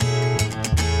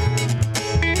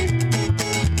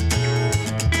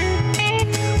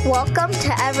Welcome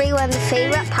to everyone's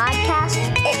favorite podcast.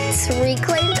 It's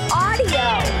Reclaimed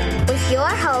Audio with your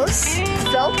hosts,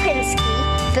 Phil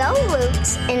Pinsky, Bill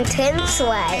Lutz, and Tim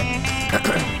Sway.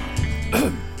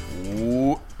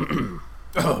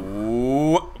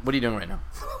 What are you doing right now?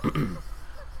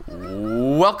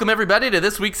 Welcome everybody to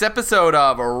this week's episode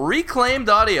of Reclaimed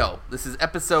Audio. This is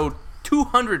episode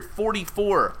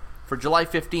 244 for July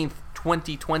 15th,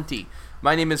 2020.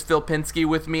 My name is Phil Pinsky.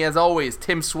 With me, as always,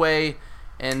 Tim Sway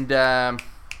and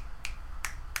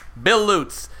Bill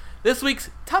Lutz. This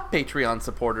week's top Patreon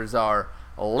supporters are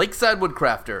Lakeside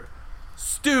Woodcrafter,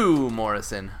 Stu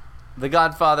Morrison, The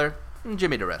Godfather, and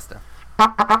Jimmy DeResta.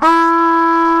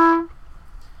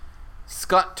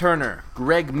 Scott Turner,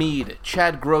 Greg Mead,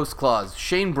 Chad Grossclaws,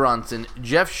 Shane Bronson,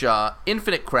 Jeff Shaw,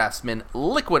 Infinite Craftsman,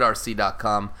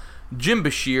 LiquidRC.com, Jim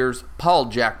Bashirs, Paul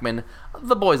Jackman,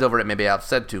 the boys over at Maybe I've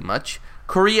Said Too Much,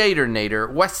 Creator Nader,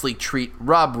 Wesley Treat,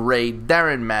 Rob Ray,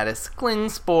 Darren Mattis, Kling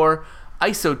Spore,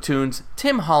 Isotunes,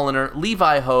 Tim Holliner,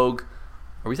 Levi Hogue.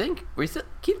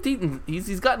 Keith Deaton?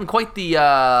 He's gotten quite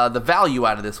the value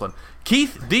out of this one.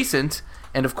 Keith Decent,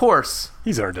 and of course,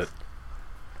 he's earned it.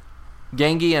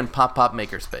 Gangi and Pop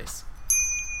Makerspace.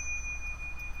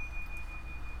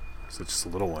 Is it just a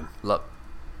little one? Look,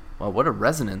 well, what a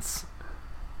resonance.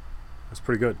 That's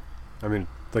pretty good. I mean,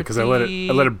 because I let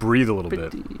it breathe a little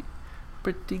bit.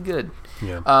 Pretty good.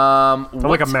 Yeah. What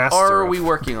like a master are we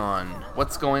working on?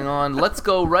 What's going on? Let's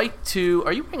go right to...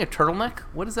 Are you wearing a turtleneck?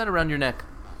 What is that around your neck?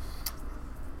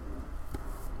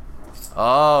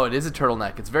 Oh, it is a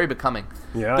turtleneck. It's very becoming.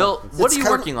 Yeah. Bill, what are you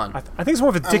working on? I think it's more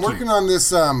of a dickie. I'm working on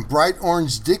this bright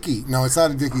orange dickie. No, it's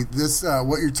not a dickie. This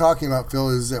what you're talking about, Phil,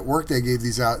 is at work they gave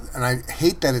these out, and I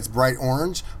hate that it's bright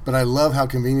orange, but I love how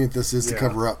convenient this is to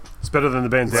cover up. It's better than the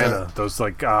bandana. Those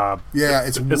like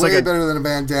it's way better than a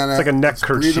bandana. It's like a neck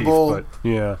kerchief, breathable. But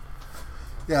yeah.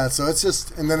 Yeah, so it's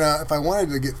just, and then if I wanted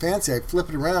to get fancy, I'd flip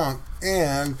it around,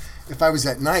 and if I was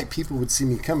at night, people would see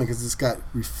me coming because it's got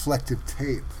reflective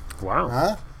tape. Wow.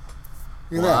 Huh?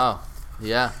 Wow.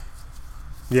 Yeah.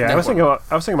 Yeah, I was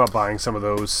thinking about buying some of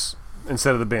those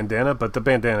instead of the bandana, but the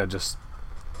bandana just,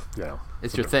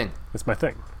 it's your thing. It's my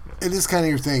thing. It is kind of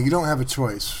your thing. You don't have a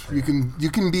choice. You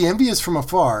can be envious from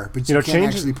afar, but you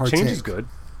can't actually partake. Change is good.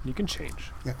 You can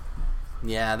change. Yeah.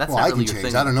 Yeah, that's not I really can your change.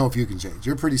 thing. I don't know if you can change.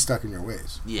 You're pretty stuck in your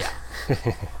ways. Yeah.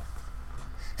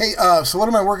 Hey, so what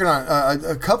am I working on?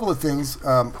 A couple of things.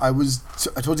 I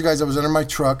told you guys I was under my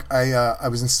truck. I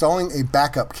was installing a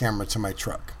backup camera to my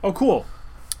truck. Oh, cool.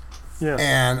 Yeah.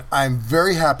 And I'm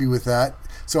very happy with that.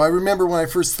 So I remember when I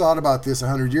first thought about this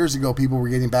 100 years ago, people were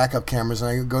getting backup cameras, and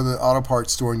I go to the auto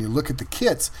parts store and you look at the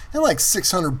kits, and like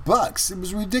 $600. It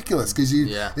was ridiculous because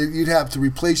you'd have to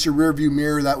replace your rear view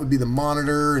mirror. That would be the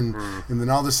monitor, and then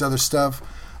all this other stuff.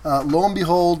 Lo and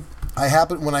behold,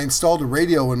 when I installed a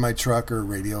radio in my truck, or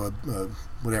radio,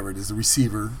 whatever it is, the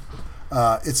receiver,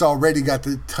 it's already got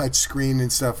the touch screen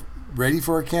and stuff ready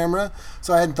for a camera.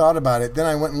 So I hadn't thought about it. Then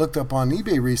I went and looked up on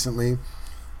eBay recently.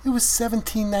 It was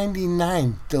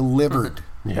 $17.99 delivered.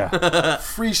 Yeah.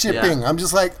 Free shipping. Yeah. I'm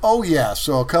just like, oh yeah.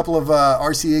 So a couple of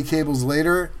RCA cables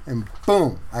later, and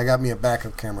boom, I got me a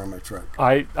backup camera in my truck.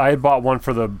 I had bought one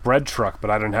for the bread truck,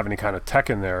 but I didn't have any kind of tech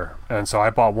in there, and so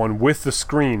I bought one with the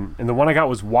screen, and the one I got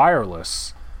was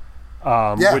wireless.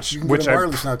 Which you can get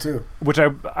wireless now too. Which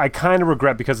I kind of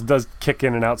regret because it does kick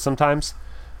in and out sometimes.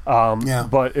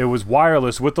 But it was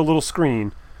wireless with the little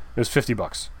screen. It was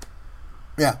 $50.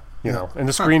 Yeah. You know, and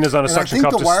the screen is on a suction cup.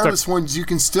 I think the wireless ones, you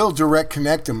can still direct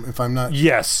connect them if I'm not...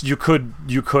 Yes, you could,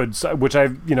 which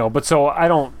but so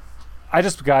I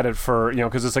just got it for,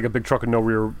 because it's like a big truck with no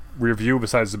rear view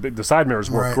besides the side mirrors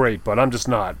work great, but I'm just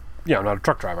not, I'm not a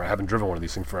truck driver. I haven't driven one of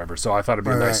these things forever, so I thought it'd be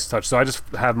a nice touch. So I just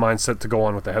have mine set to go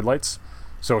on with the headlights,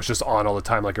 so it's just on all the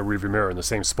time like a rear view mirror in the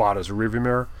same spot as a rear view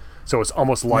mirror, so it's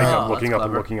almost like I'm looking up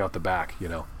and looking out the back,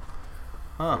 Huh.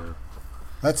 Yeah.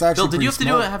 That's actually Bill, did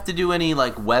you have to do any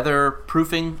like weather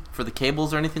proofing for the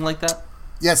cables or anything like that?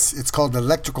 Yes, it's called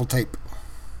electrical tape.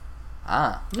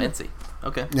 Ah, fancy.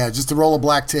 Okay. Yeah, just a roll of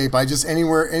black tape. I just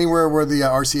anywhere where the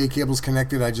RCA cable's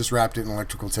connected, I just wrapped it in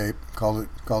electrical tape. Called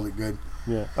it good.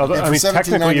 Yeah. Although,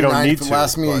 technically you don't need to. If it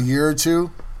lasts me a year or two.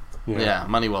 Yeah,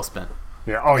 money well spent.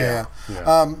 Yeah. Oh yeah.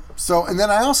 So and then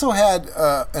I also had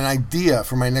an idea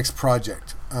for my next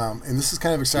project, and this is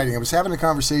kind of exciting. I was having a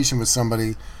conversation with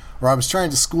somebody. Or I was trying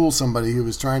to school somebody who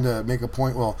was trying to make a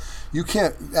point. Well, you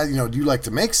can't, do you like to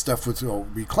make stuff with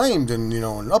reclaimed and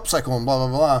and upcycle and blah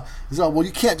blah blah? He's like, well,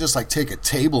 you can't just like take a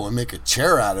table and make a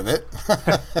chair out of it.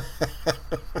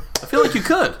 I feel like you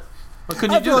could. Why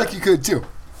couldn't you do that? I feel like you could too.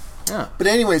 Yeah. But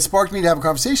anyway, it sparked me to have a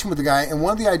conversation with the guy, and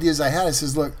one of the ideas I had, I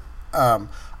says, look,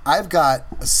 I've got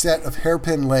a set of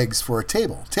hairpin legs for a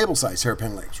table-size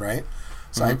hairpin legs, right?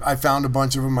 So I found a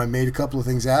bunch of them. I made a couple of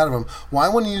things out of them. Well, I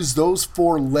want to use those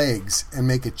 4 legs and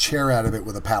make a chair out of it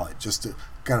with a pallet, just to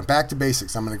kind of back to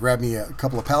basics. I'm going to grab me a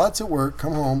couple of pallets at work,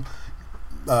 come home,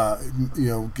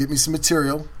 get me some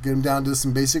material, get them down to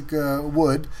some basic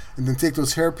wood, and then take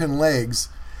those hairpin legs,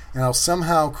 and I'll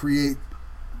somehow create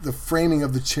the framing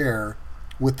of the chair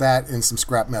with that and some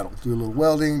scrap metal. Do a little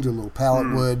welding, do a little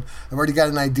pallet wood. I've already got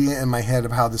an idea in my head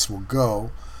of how this will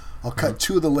go. I'll cut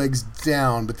 2 of the legs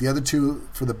down, but the other 2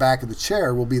 for the back of the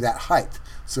chair will be that height.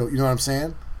 So you know what I'm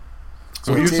saying?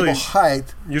 So table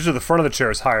height. Usually the front of the chair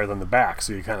is higher than the back,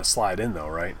 so you kind of slide in though,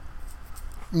 right?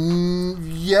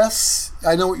 Yes,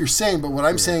 I know what you're saying, but what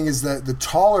I'm saying is that the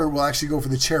taller will actually go for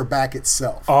the chair back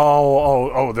itself. They're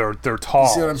tall. You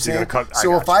see what I'm saying?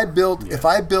 So if I built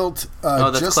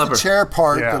just the chair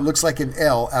part that looks like an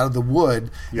L out of the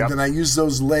wood, and then I use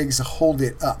those legs to hold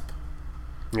it up.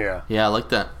 Yeah. Yeah, I like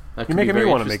that. You're making me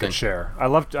want to make a chair. I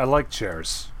like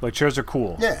chairs. Like, chairs are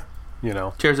cool. Yeah. You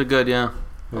know? Chairs are good, yeah.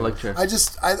 I like chairs.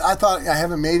 I thought I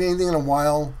haven't made anything in a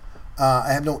while.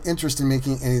 I have no interest in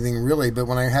making anything really, but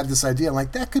when I had this idea, I'm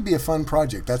like, that could be a fun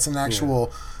project. That's an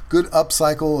actual good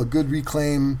upcycle, a good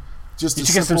reclaim. Just you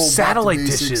should get some satellite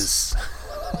dishes.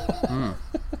 I'm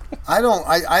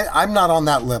not on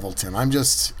that level, Tim. I'm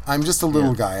just a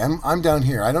little guy. I'm down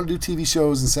here. I don't do TV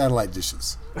shows and satellite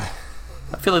dishes.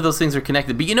 I feel like those things are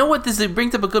connected. But you know what? It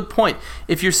brings up a good point.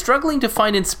 If you're struggling to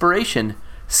find inspiration,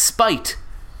 spite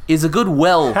is a good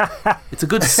well. It's a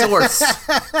good source.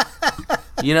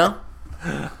 You know?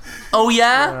 Oh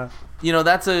yeah?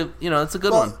 That's a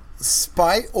good one.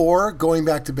 Spite or going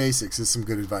back to basics is some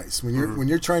good advice. When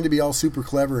you're trying to be all super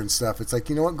clever and stuff, it's like,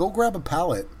 you know what? Go grab a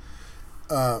pallet.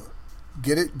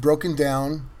 Get it broken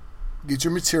down. Get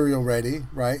your material ready,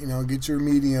 right? Get your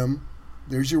medium.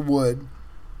 There's your wood.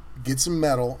 Get some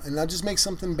metal, and now just make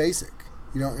something basic.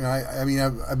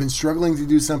 I've been struggling to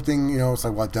do something. It's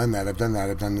like, well, I've done that. I've done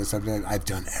this. I've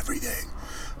done everything.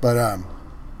 But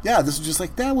this is just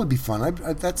like, that would be fun.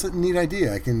 That's a neat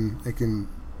idea. I can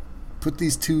put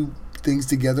these 2 things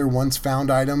together. One's found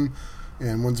item,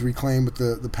 and one's reclaimed with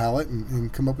the palette,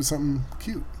 and come up with something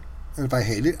cute. And if I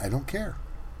hate it, I don't care.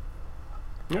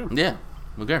 Yeah.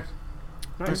 Who cares?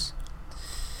 Nice.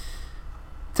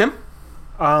 Tim?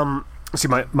 See,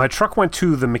 my truck went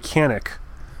to the mechanic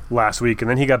last week,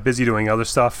 and then he got busy doing other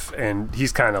stuff, and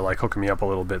he's kind of like hooking me up a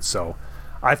little bit. So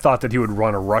I thought that he would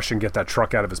run a rush and get that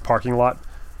truck out of his parking lot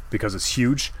because it's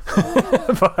huge.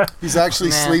 But, he's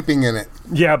actually sleeping in it.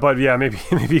 Yeah, but maybe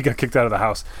he got kicked out of the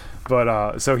house.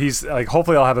 But so he's like,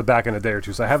 hopefully I'll have it back in a day or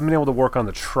two. So I haven't been able to work on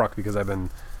the truck because I've been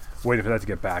waiting for that to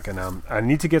get back, and I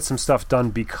need to get some stuff done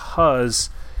because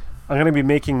I'm going to be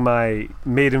making my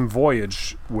maiden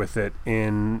voyage with it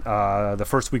in the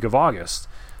first week of August,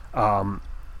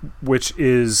 which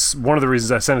is one of the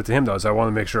reasons I sent it to him, though, is I want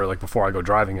to make sure, like, before I go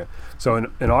driving it. So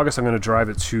in August, I'm going to drive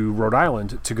it to Rhode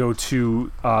Island to go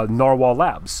to Narwhal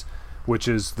Labs, which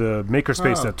is the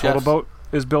makerspace that Total Boat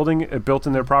is built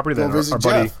in their property.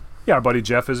 That our buddy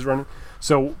Jeff is running.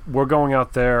 So we're going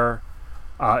out there.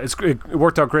 It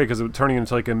worked out great because it was turning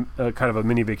into like a kind of a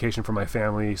mini vacation for my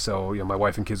family. So my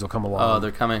wife and kids will come along. Oh,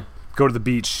 they're coming. Go to the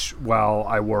beach while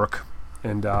I work,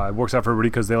 and it works out for everybody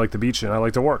because they like the beach and I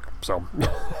like to work. So,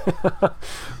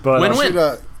 but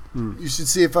win-win. You should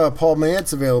see if Paul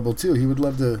Mayette's available too. He would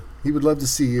love to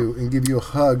see you and give you a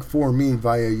hug for me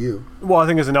via you. Well, I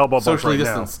think it's an elbow bump socially right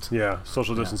distanced. Now. Yeah,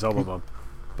 social distance elbow bump.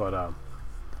 But I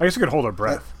guess we could hold our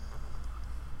breath.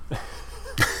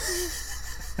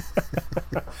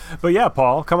 But yeah,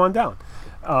 Paul, come on down.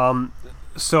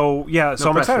 So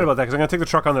I'm excited about that because I'm going to take the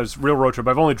truck on this real road trip.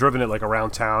 I've only driven it like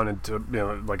around town and to,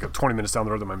 like 20 minutes down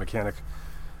the road to my mechanic.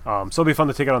 So it'll be fun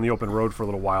to take it on the open road for a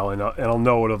little while, and I'll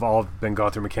know it have all been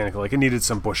gone through mechanically. Like, it needed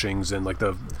some bushings, and like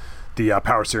the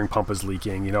power steering pump is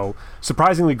leaking.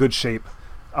 Surprisingly good shape.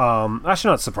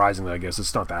 Actually, not surprisingly, I guess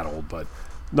it's not that old, but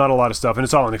not a lot of stuff, and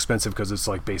it's all inexpensive because it's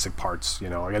like basic parts. I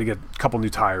got to get a couple new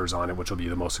tires on it, which will be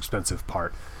the most expensive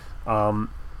part.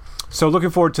 So looking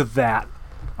forward to that.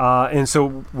 And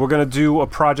so we're going to do a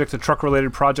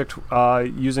truck-related project,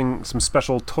 using some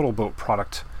special Total Boat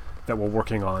product that we're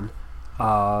working on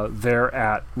there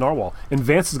at Narwhal. And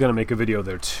Vance is going to make a video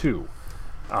there too,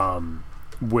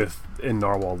 in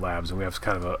Narwhal Labs, and we have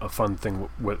kind of a fun thing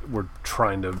we're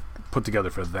trying to put together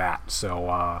for that.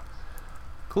 So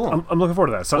cool. I'm looking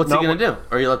forward to that. So what's he going to do?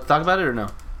 Are you allowed to talk about it or no?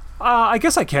 I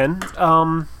guess I can.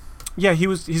 Yeah,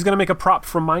 he's going to make a prop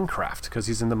from Minecraft because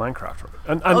he's into Minecraft.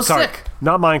 I'm sorry, sick.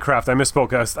 Not Minecraft. I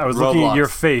misspoke. I was looking at your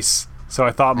face, so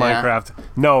I thought Minecraft.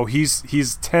 No,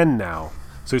 he's 10 now,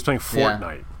 so he's playing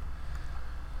Fortnite.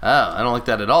 Oh, I don't like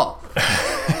that at all.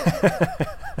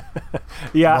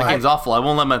 Yeah, The game's awful. I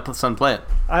won't let my son play it.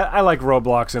 I like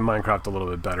Roblox and Minecraft a little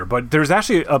bit better, but there's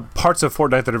actually parts of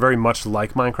Fortnite that are very much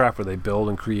like Minecraft, where they build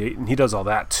and create, and he does all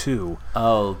that too.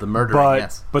 Oh, the murdering,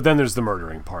 yes. But then there's the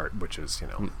murdering part, which is,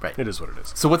 right. It is what it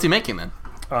is. So what's he making then?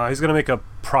 He's gonna make a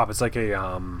prop. It's like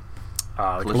a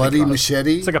bloody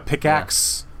machete. It's like a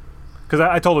pickaxe. Because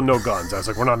I told him no guns. I was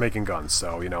like, we're not making guns,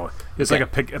 so it's like a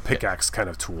pickaxe kind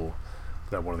of tool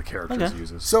that one of the characters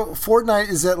uses. So Fortnite,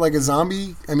 is that like a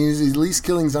zombie? I mean, is he at least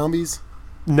killing zombies?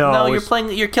 No,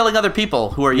 you're killing other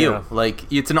people who are Yeah. you.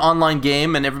 Like, it's an online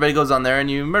game, and everybody goes on there and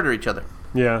you murder each other.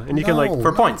 Yeah, and you can like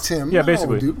for points. Tim, Yeah,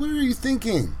 basically. dude, what are you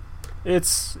thinking?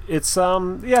 it's a pretty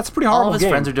horrible All of his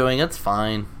game. friends are doing it. It's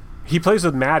fine. He plays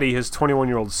with Maddie, his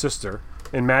 21-year-old sister,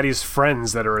 and Maddie's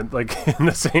friends that are in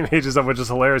the same age as them, which is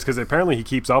hilarious because apparently he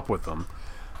keeps up with them.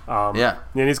 Yeah.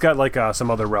 And he's got like some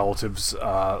other relatives,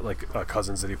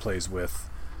 cousins that he plays with,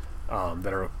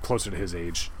 that are closer to his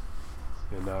age.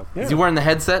 And Is he wearing the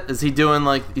headset? Is he doing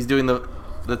he's doing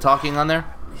the talking on there?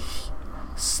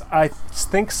 I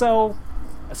think so.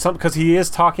 Because he is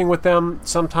talking with them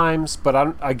sometimes, but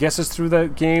I guess it's through the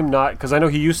game, not because I know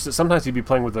he used to. Sometimes he'd be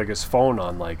playing with like his phone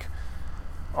on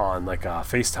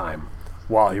FaceTime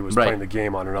while he was playing the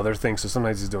game on another thing. So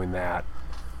sometimes he's doing that.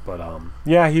 But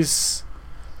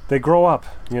they grow up,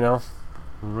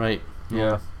 Right.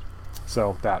 Yeah.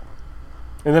 So that.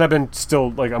 And then I've been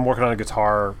I'm working on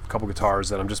a couple guitars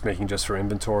that I'm just making just for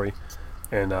inventory,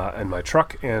 and my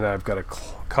truck, and I've got a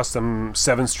custom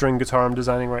 7-string guitar I'm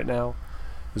designing right now,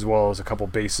 as well as a couple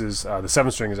basses. The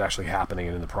 7-string is actually happening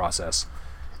and in the process,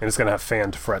 and it's gonna have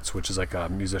fanned frets, which is like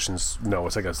musicians know.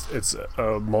 It's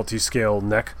a multi-scale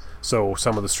neck, so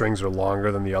some of the strings are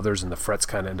longer than the others, and the frets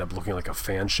kind of end up looking like a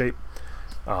fan shape.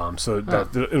 So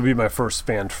it'll be my first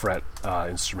fanned fret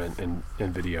instrument in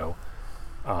video.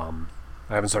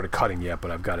 I haven't started cutting yet, but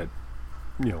I've got it,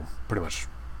 pretty much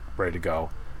ready to go.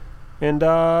 And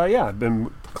I've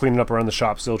been cleaning up around the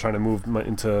shop, still trying to move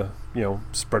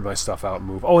spread my stuff out and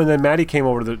move. Oh, and then Maddie came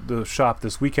over to the shop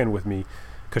this weekend with me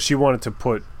because she wanted to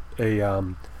put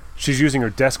she's using her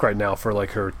desk right now for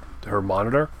like her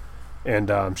monitor,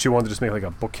 and she wanted to just make like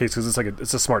a bookcase because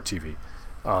it's a smart TV.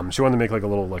 She wanted to make like a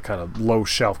little like kind of low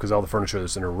shelf because all the furniture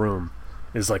that's in her room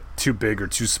is like too big or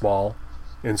too small.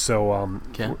 And so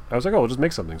I was like, we'll just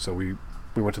make something. So we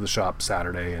went to the shop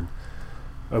Saturday and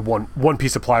one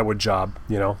piece of plywood job,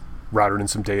 routed in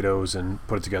some dados and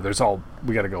put it together. It's all,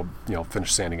 we got to go,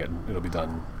 finish sanding it, and it'll be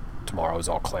done tomorrow. It was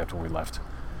all clamped when we left.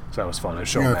 So that was fun. I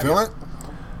showed You gonna film it?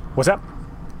 What's that?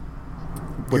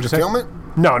 What'd you film it?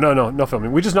 No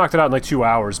filming. We just knocked it out in like 2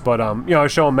 hours. But I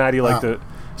was showing Maddie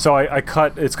so I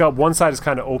cut. It's got one side is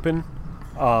kind of open.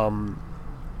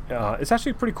 It's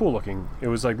actually pretty cool looking. It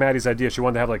was like Maddie's idea. She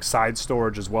wanted to have like side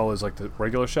storage as well as like the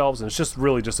regular shelves, and it's just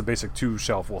really just a basic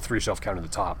 3-shelf counting the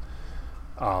top.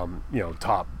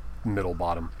 Top, middle,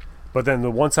 bottom. But then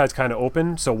the one side's kind of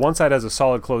open, so one side has a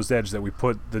solid closed edge that we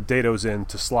put the dados in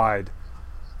to slide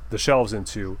the shelves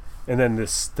into, and then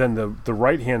the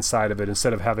right hand side of it,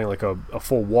 instead of having like a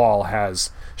full wall,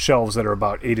 has shelves that are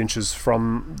about 8 inches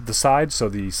from the side, so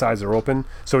the sides are open.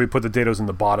 So we put the dados in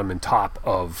the bottom and top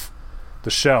of the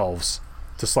shelves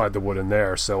to slide the wood in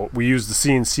there. So we used the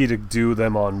CNC to do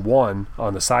them on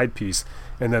the side piece,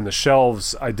 and then the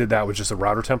shelves, I did that with just a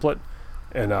router template,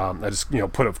 and I just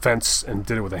put a fence and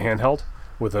did it with a handheld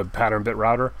with a pattern bit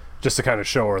router, just to kind of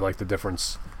show her like the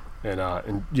difference, and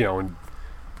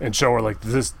show her like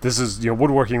this is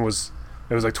woodworking was.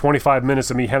 It was like 25 minutes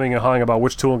of me hemming and hawing about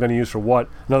which tool I'm going to use for what.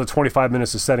 Another 25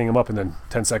 minutes of setting them up, and then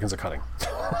 10 seconds of cutting.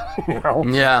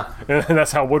 Yeah. And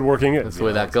that's how woodworking is. That's the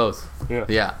way that goes.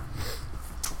 Yeah.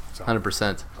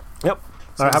 100%. Yep.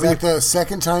 So is that the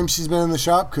second time she's been in the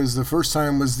shop? Because the first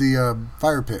time was the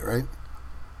fire pit, right?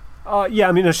 Yeah,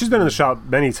 I mean, she's been in the shop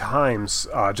many times,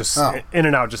 just in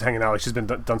and out, just hanging out. Like she's been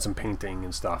done some painting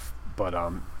and stuff. But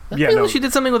she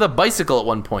did something with a bicycle at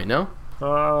one point, no?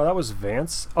 That was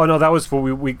Vance. Oh no, that was where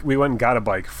we went and got a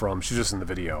bike from. She's just in the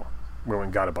video. We went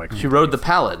and got a bike. She rode the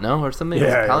pallet, no, or something.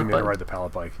 Yeah, we made her ride the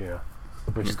pallet bike. Yeah,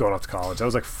 when she's going off to college. That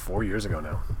was like 4 years ago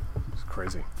now. It's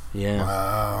crazy. Yeah.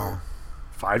 Wow.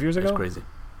 5 years ago. That's crazy.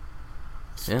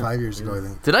 Yeah. 5 years ago, I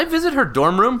think. Did I visit her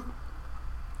dorm room?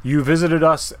 You visited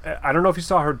us. I don't know if you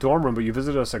saw her dorm room, but you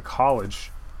visited us at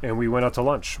college, and we went out to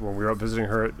lunch when we were out visiting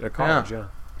her at college. Yeah,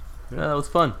 that was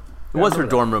fun. It was her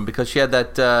dorm room because she had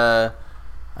that.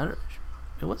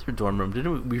 It was her dorm room,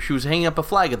 didn't we? She was hanging up a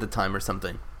flag at the time or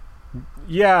something.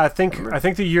 Yeah, I think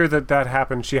the year that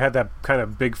happened, she had that kind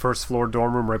of big first floor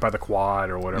dorm room right by the quad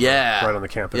or whatever. Yeah, right on the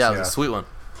campus. Yeah, it was a sweet one.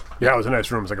 Yeah, it was a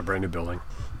nice room. It was like a brand new building.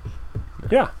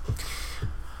 Yeah.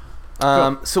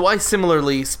 So I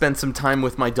similarly spent some time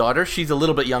with my daughter. She's a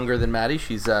little bit younger than Maddie.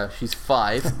 She's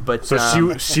 5, but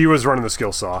so she was running the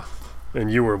skill saw,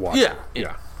 and you were watching.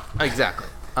 Yeah, exactly.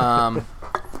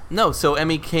 No, so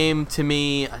Emmy came to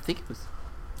me. I think it's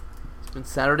been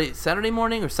Saturday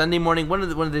morning or Sunday morning. One of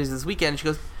the days this weekend. She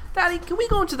goes, "Daddy, can we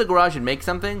go into the garage and make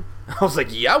something?" I was like,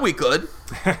 "Yeah, we could."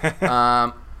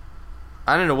 I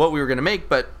don't know what we were gonna make,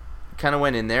 but kind of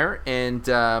went in there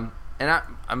and.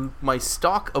 My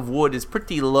stock of wood is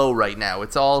pretty low right now.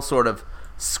 It's all sort of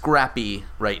scrappy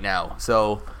right now.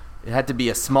 So it had to be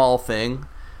a small thing.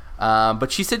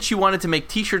 But she said she wanted to make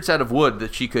T-shirts out of wood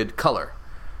that she could color.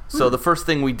 So the first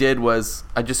thing we did was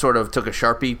I just sort of took a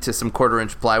Sharpie to some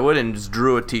 1/4-inch plywood and just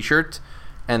drew a T-shirt.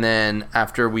 And then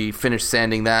after we finished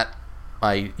sanding that,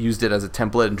 I used it as a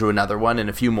template and drew another one and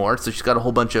a few more. So she's got a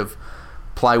whole bunch of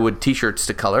plywood T-shirts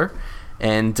to color.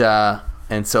 And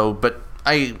so, but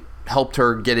I helped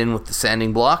her get in with the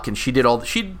sanding block, and she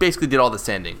basically did all the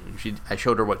sanding. I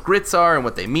showed her what grits are and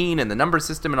what they mean and the number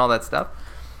system and all that stuff.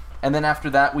 And then after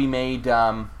that we made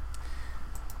a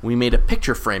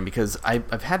picture frame, because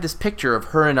I've had this picture of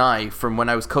her and I from when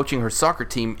I was coaching her soccer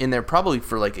team in there probably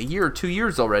for like a year or 2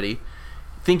 years already,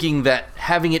 thinking that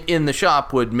having it in the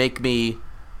shop would make me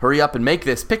hurry up and make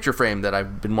this picture frame that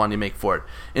I've been wanting to make for it.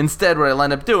 Instead, what I'll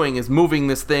end up doing is moving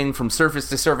this thing from surface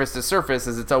to surface to surface,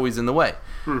 as it's always in the way.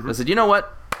 Mm-hmm. I said, you know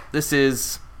what? This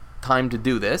is time to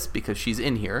do this because she's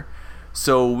in here.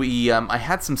 So I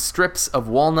had some strips of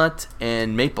walnut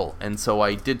and maple, and so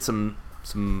I did some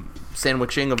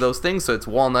sandwiching of those things. So it's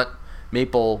walnut,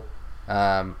 maple,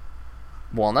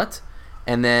 walnut,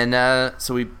 and then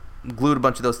so we glued a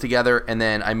bunch of those together, and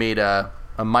then I made a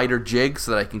miter jig so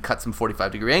that I can cut some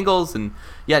 45-degree angles and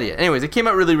yada. Anyways, it came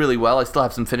out really, really well. I still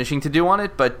have some finishing to do on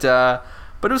it, but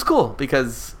it was cool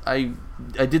because I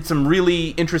did some really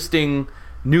interesting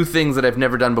new things that I've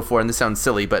never done before. And this sounds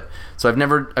silly, but so I've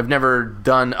never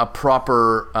done a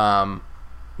proper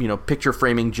picture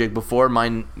framing jig before.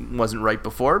 Mine wasn't right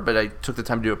before, but I took the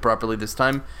time to do it properly this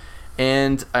time.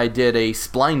 And I did a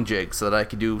spline jig so that I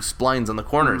could do splines on the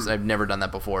corners. I've never done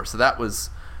that before, so that was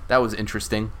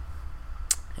interesting.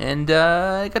 And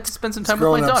I got to spend some time with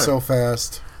my daughter. Growing up so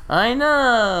fast. I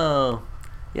know.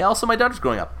 Yeah, also my daughter's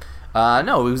growing up.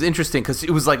 No, it was interesting because it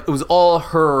was all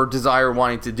her desire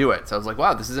wanting to do it. So I was like,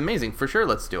 wow, this is amazing. For sure,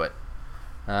 let's do it.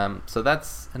 So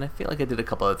that's, and I feel like I did a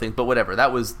couple other things, but whatever.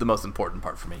 That was the most important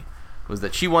part for me, was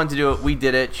that she wanted to do it. We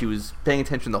did it. She was paying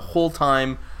attention the whole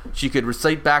time. She could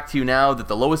recite back to you now that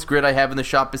the lowest grit I have in the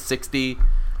shop is 60,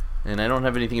 and I don't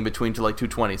have anything in between to like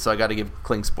 220, so I got to give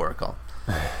Klingspor a call.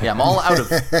 Yeah, I'm all out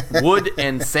of wood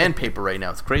and sandpaper right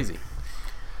now. It's crazy.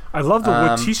 I love the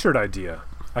wood T-shirt idea.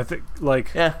 I think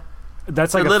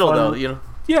that's like a little fun, though, you know.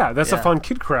 Yeah, that's a fun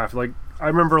kid craft. Like I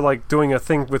remember doing a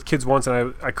thing with kids once,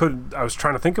 and I was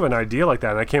trying to think of an idea like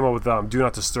that, and I came up with do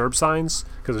not disturb signs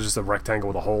because it's just a rectangle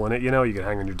with a hole in it. You can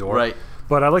hang on your door. Right.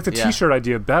 But I like the T-shirt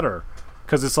idea better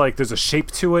because it's like there's a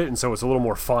shape to it, and so it's a little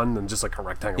more fun than just like a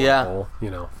rectangle with a hole.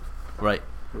 Right.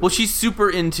 Well, she's super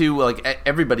into, like,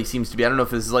 everybody seems to be. I don't know if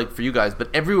this is like for you guys, but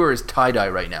everywhere is tie-dye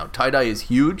right now. Tie-dye is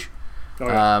huge. Oh,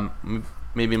 yeah.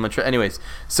 Maybe much. Anyways,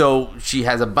 so she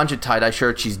has a bunch of tie-dye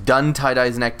shirts. She's done tie-dye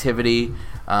as an activity.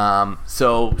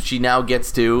 So she now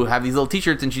gets to have these little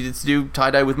T-shirts, and she gets to do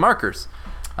tie-dye with markers.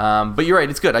 But you're right,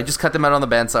 it's good. I just cut them out on the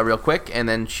bandsaw real quick, and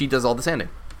then she does all the sanding.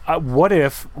 What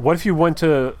if you went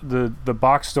to the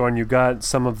box store and you got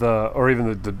some of or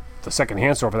even the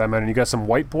second-hand store for that matter, and you got some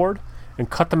whiteboard and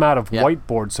cut them out of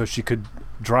whiteboard so she could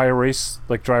dry erase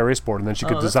board, and then she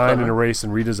could design and erase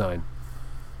and redesign.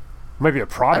 Might be a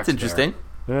product. That's interesting.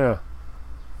 There.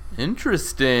 Yeah.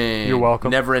 Interesting. You're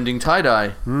welcome. Never-ending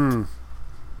tie-dye. And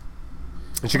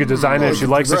she could design it if she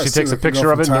likes it. She takes a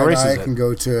picture of it and erases it. I can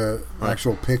go to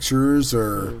actual pictures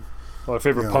or... Well,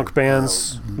 favorite punk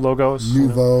bands, logos.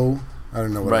 Nouveau. I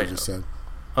don't know what I just said.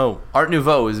 Oh, Art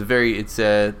Nouveau is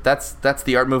that's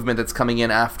the art movement that's coming in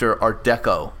after Art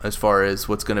Deco as far as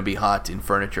what's going to be hot in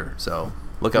furniture. So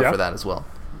look out for that as well.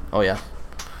 Oh yeah,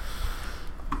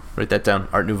 write that down.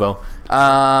 Art Nouveau.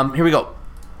 Here we go.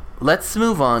 Let's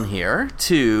move on here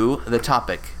to the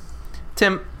topic.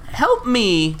 Tim, help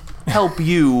me help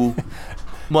you.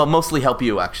 Well, mostly help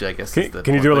you actually. I guess.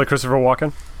 Can you do it like Christopher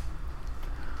Walken?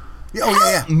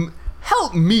 Oh yeah.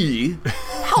 Help me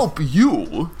help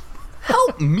you.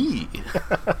 Help me.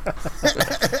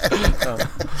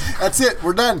 That's it.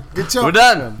 We're done. Good job. We're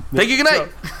done. Thank you. Good night.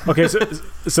 Okay,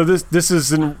 so this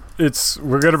is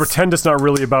we're gonna pretend it's not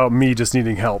really about me just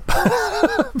needing help,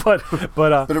 but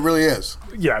it really is.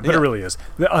 Yeah, but it really is.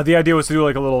 The idea was to do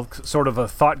like a little sort of a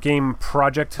thought game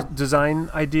project design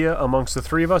idea amongst the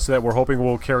three of us that we're hoping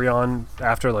will carry on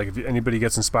after. Like, if anybody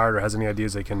gets inspired or has any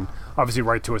ideas, they can obviously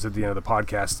write to us at the end of the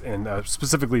podcast, and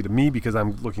specifically to me because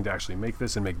I'm looking to actually make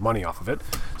this and make money off of it.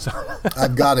 So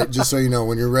I've got it. Just so you know,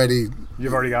 when you're ready,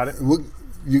 you've already got it.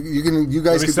 You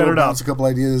guys can throw down a couple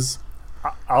ideas.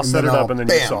 I'll set it up and then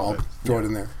you solve it. Throw it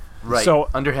in there. Right. So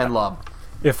underhand lob.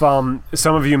 If some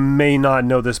of you may not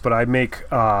know this, but I make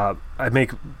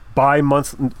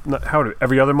bi-month.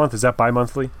 Every other month, is that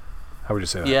bi-monthly? How would you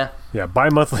say that? Yeah,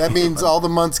 bi-monthly. That means all the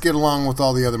months get along with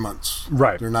all the other months.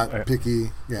 Right. They're not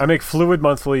picky. Yeah. I make fluid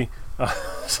monthly. I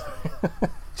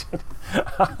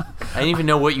didn't even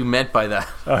know what you meant by that.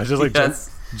 Just like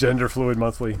gender fluid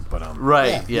monthly, but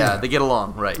right. Yeah, they get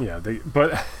along. Right. Yeah,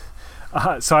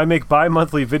 so I make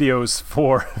bi-monthly videos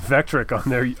for Vectric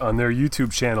on their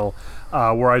YouTube channel,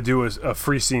 where I do a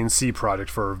free CNC project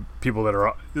for people that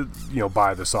are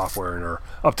buy the software and are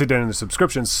up to date on the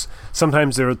subscriptions.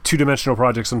 Sometimes they're 2-dimensional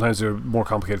projects, sometimes they're more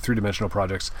complicated 3-dimensional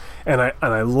projects, and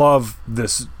I love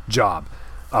this job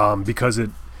because it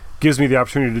gives me the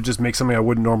opportunity to just make something I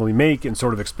wouldn't normally make and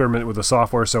sort of experiment with the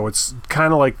software. So it's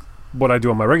kind of like what I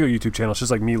do on my regular YouTube channel. It's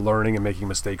just like me learning and making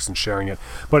mistakes and sharing it.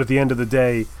 But at the end of the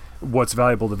day, what's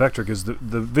valuable to Vectric is the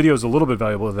video is a little bit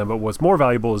valuable to them, but what's more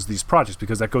valuable is these projects,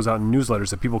 because that goes out in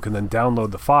newsletters that people can then download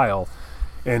the file,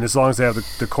 and as long as they have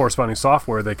the corresponding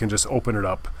software, they can just open it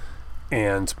up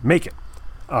and make it.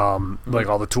 Like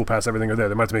all the toolpaths, everything are there.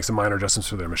 They might have to make some minor adjustments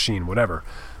for their machine, whatever.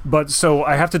 But so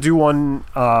I have to do one.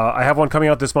 I have one coming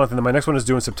out this month, and then my next one is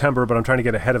due in September, but I'm trying to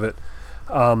get ahead of it.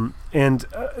 And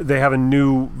they have a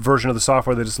new version of the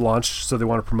software that just launched, so they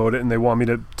want to promote it, and they want me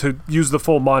to use the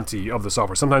full Monty of the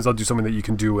software. Sometimes I'll do something that you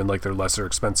can do in like their lesser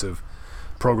expensive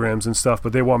programs and stuff,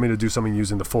 but they want me to do something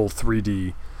using the full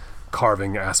 3D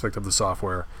carving aspect of the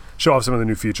software, show off some of the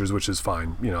new features, which is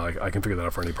fine. I can figure that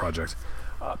out for any project.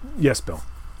 Yes, Bill.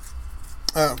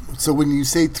 So when you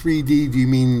say 3D, do you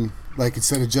mean like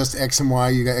instead of just X and Y,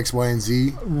 you got X, Y, and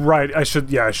Z? Right. I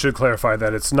should clarify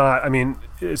that it's not. I mean,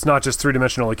 it's not just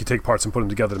 3-dimensional. Like you take parts and put them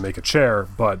together to make a chair,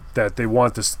 but that they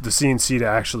want the CNC to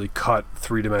actually cut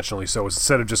 3-dimensionally. So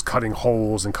instead of just cutting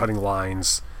holes and cutting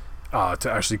lines,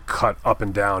 to actually cut up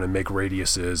and down and make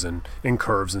radiuses and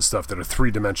curves and stuff that are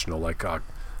 3-dimensional, like a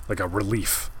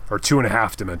relief. Or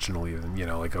 2.5-dimensional even,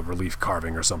 like a relief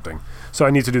carving or something. So I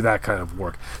need to do that kind of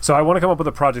work. So I want to come up with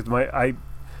a project.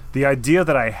 The idea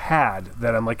that I had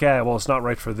that I'm like, it's not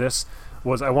right for this,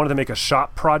 was I wanted to make a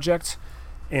shop project,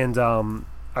 and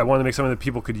I wanted to make something that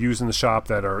people could use in the shop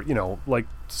that are, like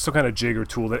some kind of jig or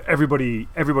tool that everybody,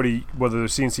 whether they're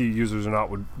CNC users or not,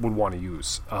 would want to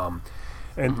use.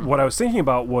 And what I was thinking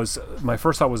about was, my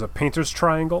first thought was a painter's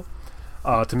triangle,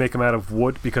 to make them out of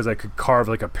wood, because I could carve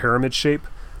like a pyramid shape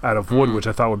out of wood, which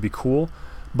I thought would be cool.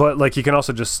 But like you can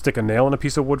also just stick a nail in a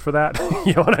piece of wood for that.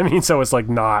 You know what I mean? So it's like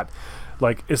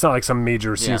it's not like some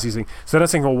major CNC thing. So then I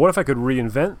was thinking, well, what if I could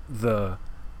reinvent the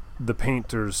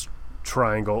painter's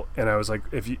triangle? And I was like,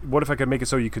 what if I could make it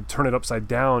so you could turn it upside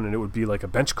down and it would be like a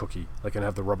bench cookie, like, and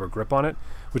have the rubber grip on it,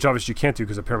 which obviously you can't do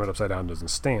because a pyramid upside down doesn't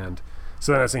stand.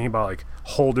 So then I was thinking about like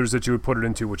holders that you would put it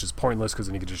into, which is pointless because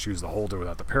then you could just use the holder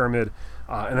without the pyramid.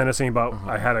 And then I was thinking about,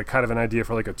 I had a kind of an idea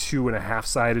for like a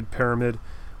 2.5-sided pyramid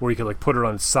where you could like put it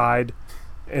on its side,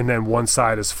 and then one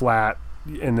side is flat,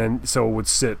 and then so it would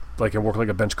sit like and work like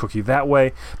a bench cookie that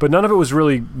way. But none of it was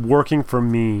really working for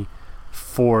me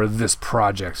for this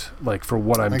project, like for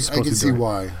what I'm supposed to do. I can see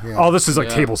why. Yeah. All this is like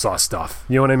table saw stuff.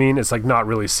 You know what I mean? It's like not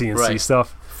really CNC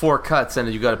stuff. 4 cuts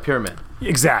and you got a pyramid.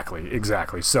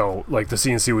 Exactly. So like the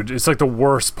CNC it's like the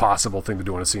worst possible thing to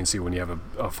do on a CNC when you have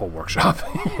a full workshop.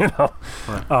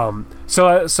 Right.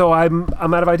 So I'm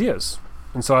out of ideas,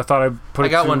 and so I thought I'd put. I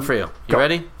got one for you. You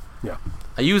ready? Yeah.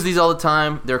 I use these all the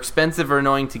time. They're expensive or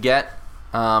annoying to get,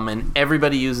 and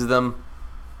everybody uses them.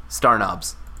 Star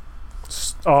knobs.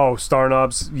 Star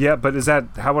knobs. Yeah, but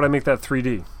how would I make that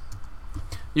 3D?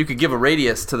 You could give a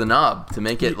radius to the knob to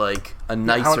make it like a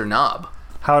nicer knob.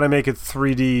 How would I make it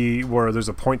 3D where there's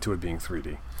a point to it being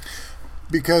 3D?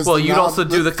 Because you'd also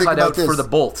do the cutout for the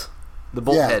bolt. The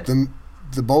bolt head.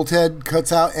 The bolt head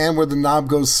cuts out, and where the knob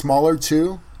goes smaller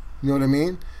too. You know what I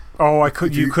mean? Oh,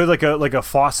 you could like a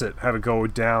faucet, have it go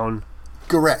down.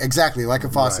 Correct. Exactly, like a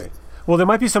faucet. Right. Well, there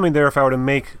might be something there if I were to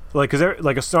make because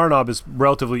like a star knob is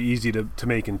relatively easy to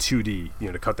make in 2D.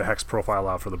 To cut the hex profile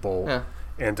out for the bowl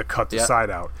and to cut the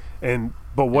side out.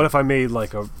 But what if I made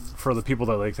like for the people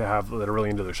that like to have that are really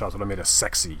into their shots? What I made a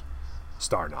sexy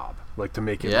star knob, like to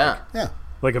make it.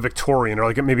 like a Victorian or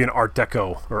like maybe an Art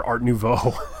Deco or Art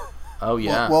Nouveau. Oh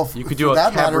yeah. Well, you could for do a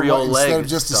that matter, cabriolet instead of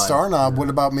just a style. star knob. What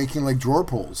about making like drawer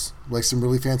pulls, like some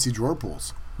really fancy drawer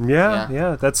pulls?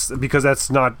 Yeah. That's because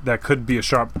that could be a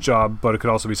sharp job, but it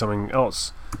could also be something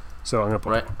else. So I'm gonna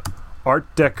put Right. Art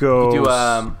Deco. You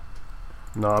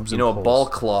do knobs. you and know, a pulls. ball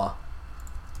claw.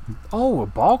 Oh, a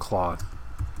ball claw.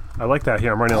 I like that.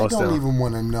 Here, I'm writing all I this don't down. even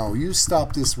want to know. You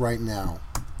stop this right now.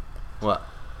 What?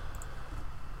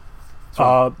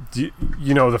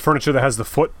 You know the furniture that has the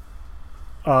foot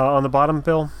on the bottom,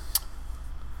 Bill?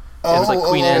 it's like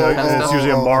Queen Anne kind of And it's stuff.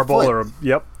 usually a marble foot. or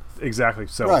yep, exactly.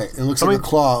 So Right. It looks like something a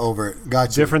claw over it.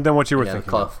 Gotcha. different than what you were Yeah, the thinking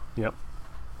claw. of. Yep.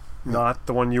 Not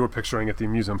the one you were picturing at the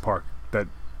amusement park that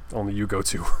only you go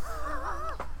to.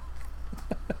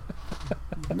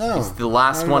 No. The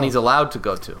last one he's allowed to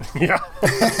go to. Yeah.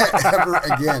 Ever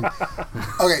again.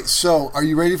 Okay, so are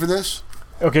you ready for this?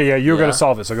 Okay, yeah, you were Yeah. going to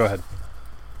solve it, so go ahead.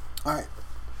 All right.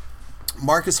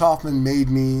 Marcus Hoffman made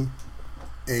me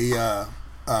a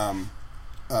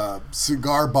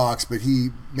cigar box, but he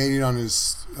made it on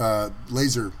his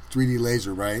laser, 3D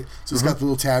laser, right? So it's got the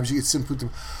little tabs. You can simply put them.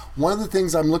 One of the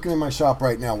things I'm looking in my shop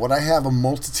right now, what I have a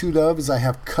multitude of is I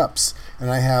have cups and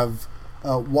I have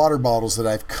water bottles that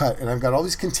I've cut, and I've got all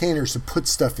these containers to put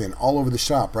stuff in all over the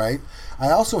shop, right?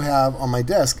 I also have on my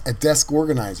desk a desk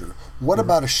organizer. What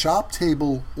about a shop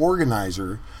table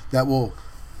organizer that will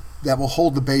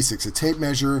hold the basics: a tape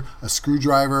measure, a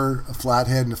screwdriver, a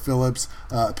flathead and a Phillips,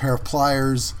 a pair of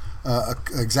pliers, a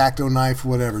X-Acto knife,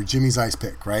 whatever, Jimmy's ice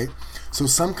pick, right? So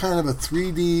some kind of a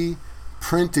 3D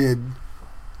printed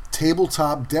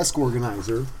tabletop desk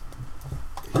organizer.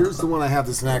 Here's the one I have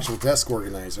that's an actual desk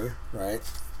organizer, right?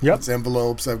 Yep. It's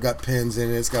envelopes. I've got pens in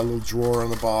it. It's got a little drawer on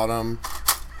the bottom.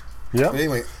 Yep. But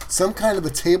anyway, some kind of a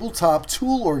tabletop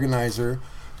tool organizer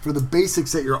for the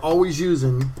basics that you're always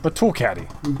using. A tool caddy.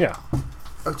 Yeah.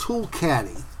 A tool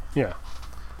caddy. Yeah.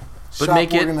 But Shop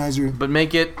make organizer. it. But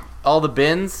make it all the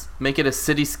bins. Make it a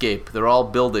cityscape. They're all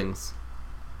buildings.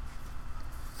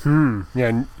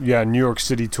 Yeah, New York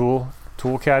City tool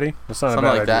caddy. That's not Something a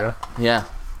bad like idea. that. Yeah.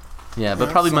 Yeah, but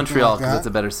Yeah, probably something Montreal like because that. it's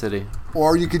a better city.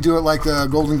 Or you could do it like the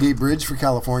Golden Gate Bridge for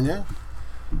California.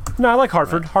 No, I like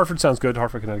Hartford. Hartford sounds good.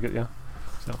 Hartford, Connecticut, yeah.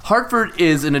 Hartford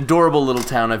is an adorable little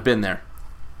town. I've been there.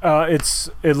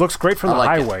 It looks great from I the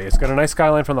like it. highway. It's got a nice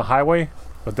skyline from the highway,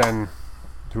 but then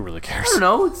who really cares? I don't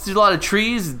know. It's a lot of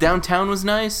trees. Downtown was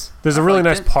nice. There's a I really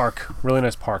liked nice it. park. Really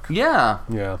nice park. Yeah.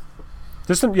 Yeah.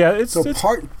 There's some. Yeah, it's So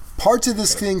parts of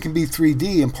this thing can be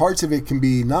 3D and parts of it can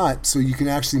be not. So you can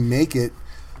actually make it,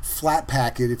 flat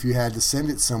pack it if you had to send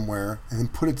it somewhere, and then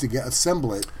put it together,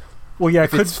 assemble it. well, yeah, it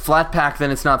If could. it's flat pack, then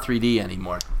it's not 3D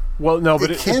anymore. Well, no, but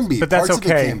It can be. But that's Parts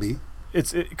okay. of it can be.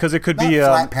 It's because it could Not be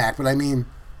flat pack, but I mean,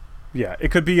 yeah,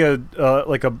 it could be a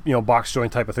like a box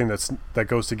joint type of thing that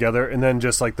goes together, and then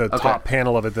just like the Okay. top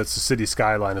panel of it that's the city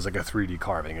skyline is like a 3D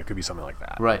carving. It could be something like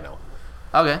that. Right. You know?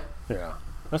 Okay. Yeah,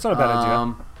 that's not a bad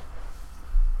idea.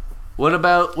 What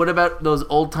about those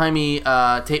old timey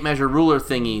tape measure ruler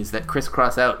thingies that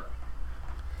crisscross out,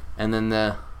 and then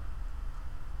the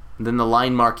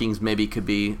line markings maybe could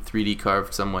be 3D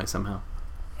carved some way somehow.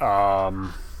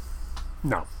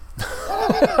 No.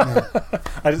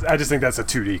 I just think that's a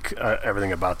 2D.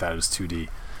 Everything about that is 2D.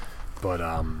 But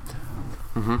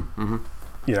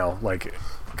you know, like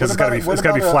because it's got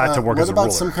to be flat to work as a ruler. What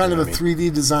about some kind of a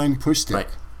 3D design push stick? Right.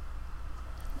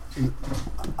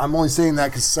 I'm only saying that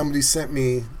because somebody sent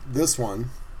me this one.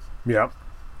 Yep.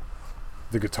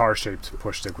 The guitar shaped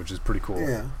push stick, which is pretty cool.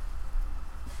 Yeah.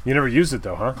 You never used it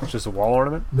though, huh? It's just a wall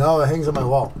ornament. No, it hangs on my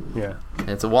wall. Yeah.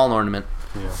 It's a wall ornament.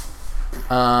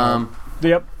 Yeah.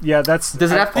 Yep. Yeah. That's.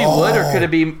 Does it have to be wood or could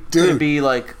it dude. be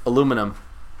like aluminum?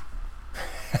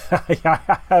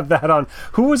 I have that on.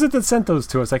 Who was it that sent those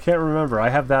to us? I can't remember. I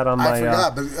have that on my. I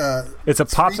forgot, but It's a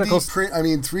 3D popsicle. print. I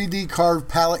mean, 3D carved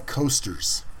pallet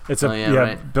coasters. It's a Oh, yeah,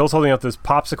 right. Bill's holding up this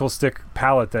popsicle stick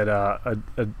palette that a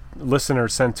listener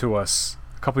sent to us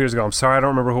a couple years ago. I'm sorry, I don't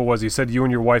remember who it was. He said you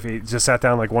and your wife just sat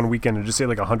down like one weekend and just ate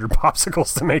like 100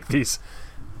 popsicles to make these.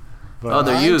 But, Oh,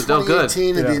 they're used. Oh, good.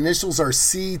 2018, and Yeah. the initials are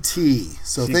CT.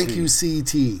 So CT. thank you,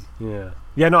 CT.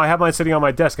 yeah. No, I have mine sitting on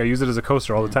my desk. I use it as a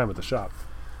coaster all the time at the shop.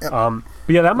 Yep. But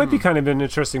yeah, that might be kind of an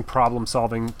interesting problem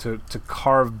solving to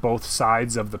carve both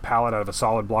sides of the palette out of a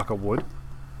solid block of wood.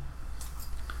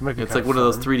 It might be It's kind like one of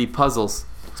those fun. 3D puzzles.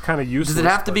 It's kind of useless. Does it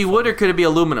have to but be fun. wood or could it be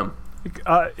aluminum?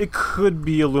 It could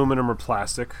be aluminum or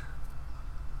plastic.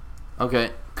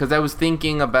 Okay, because I was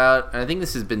thinking about, and I think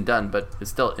this has been done, but it's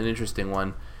still an interesting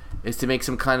one, is to make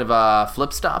some kind of a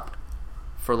flip stop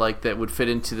for like that would fit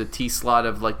into the T slot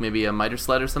of like maybe a miter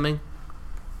sled or something.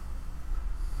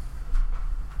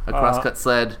 A crosscut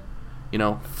sled,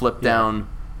 flip down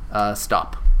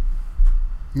stop.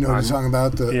 You know what I'm talking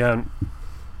about? Yeah,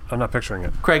 I'm not picturing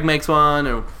it. Craig makes one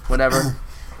or whatever.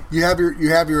 You have your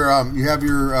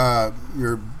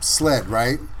sled,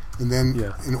 right? And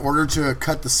then in order to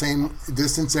cut the same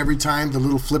distance every time, the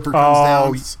little flipper comes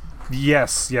down.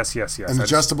 Yes. An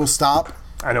adjustable stop.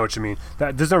 I know what you mean.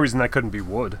 There's no reason that couldn't be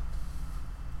wood. It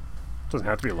doesn't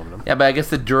have to be aluminum. Yeah, but I guess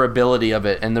the durability of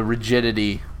it and the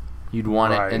rigidity, you'd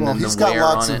want it, and then he's the got wear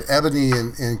lots on of it. ebony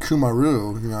and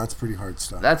kumaru. That's pretty hard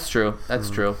stuff. That's true. That's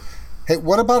true. Hey,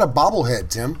 what about a bobblehead,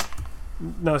 Tim?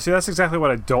 No, see, that's exactly what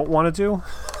I don't want to do.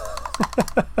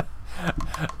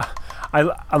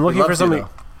 I'm looking for something.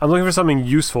 I'm looking for something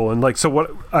useful, and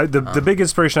the big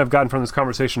inspiration I've gotten from this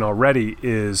conversation already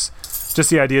is just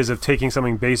the ideas of taking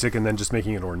something basic and then just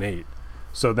making it ornate.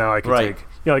 So now I can take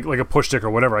like a push stick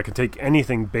or whatever. I can take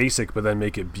anything basic but then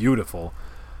make it beautiful,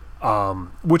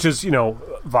 which is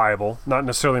viable. Not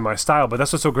necessarily my style, but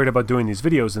that's what's so great about doing these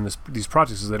videos and these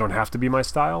projects is they don't have to be my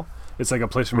style. It's like a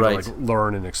place for me to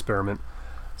learn and experiment.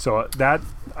 So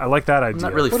I like that idea.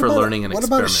 Not really learning and experimenting. What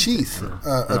about a sheath?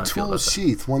 A tool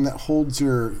sheath, one that holds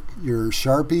your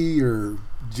Sharpie, your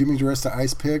Jimmy DiResta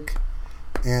ice pick,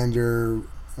 and your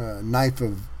knife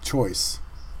of choice.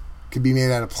 Could be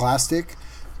made out of plastic,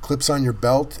 clips on your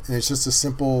belt, and it's just a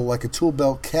simple, like a tool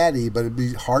belt caddy, but it'd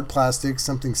be hard plastic,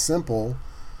 something simple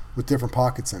with different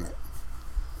pockets in it.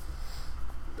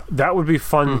 That would be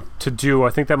fun to do. I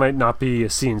think that might not be a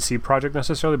CNC project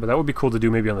necessarily, but that would be cool to do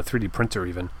maybe on the 3D printer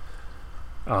even.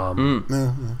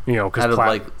 Because out of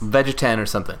like Vegetan or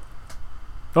something.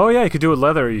 Oh yeah, you could do it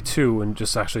leathery too, and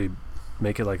just actually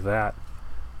make it like that.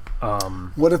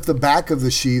 What if the back of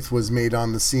the sheath was made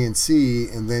on the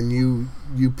CNC, and then you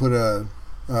put the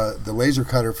laser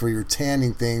cutter for your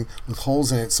tanning thing with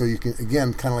holes in it, so you can,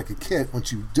 again, kind of like a kit.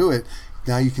 Once you do it,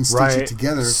 now you can stitch it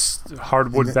together.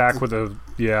 Hardwood back with a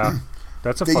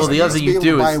That's a fun. The other thing you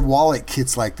do is buy wallet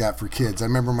kits like that for kids. I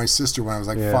remember my sister when I was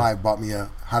 5 bought me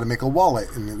how to make a wallet,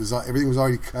 and it was everything was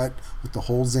already cut with the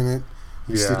holes in it.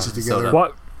 You stitch it together.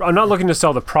 What? I'm not looking to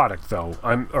sell the product though.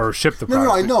 Or ship the product.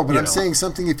 No, I know, but I'm saying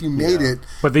something if you made it.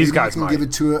 But these guys you can give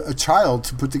it to a child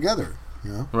to put together.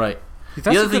 Right.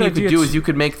 The other thing you could do is you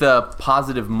could make the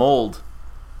positive mold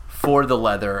for the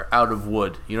leather out of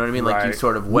wood. You know what I mean? Like you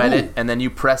sort of wet it and then you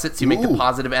press it, so you make the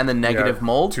positive and the negative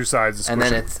mold. Two sides, and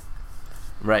then it's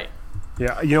right.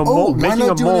 Yeah, making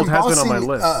a mold has been on my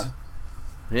list.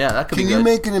 Yeah, that could be good. Can you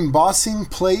make an embossing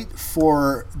plate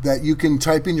for that you can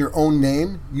type in your own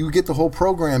name? You get the whole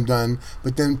program done,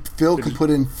 but then Phil can put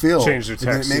in Phil. Change the text,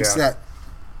 and then it makes that.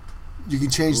 You can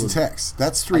change the text.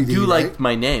 That's 3D, I do right? like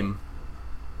my name.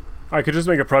 I could just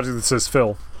make a project that says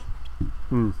Phil.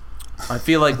 I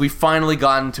feel like we've finally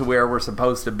gotten to where we're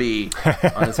supposed to be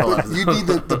on this whole episode. You need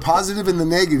the positive and the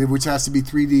negative, which has to be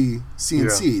 3D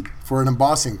CNC'd for an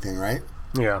embossing thing, right?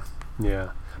 Yeah.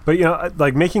 But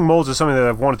like making molds is something that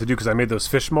I've wanted to do because I made those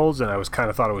fish molds and I was kind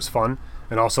of thought it was fun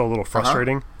and also a little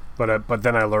frustrating. But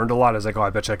then I learned a lot. I was like, I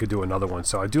bet you I could do another one.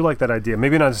 So I do like that idea.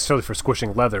 Maybe not necessarily for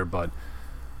squishing leather, but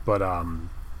Well,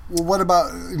 what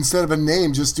about instead of a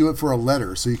name, just do it for a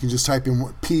letter? So you can just type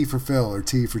in P for Phil or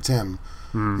T for Tim.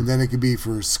 And then it could be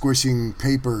for squishing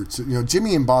paper.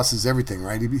 Jimmy embosses everything,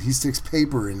 right? He sticks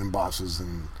paper in embosses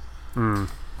and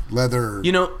leather.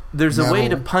 There's a way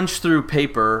to punch through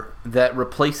paper that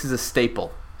replaces a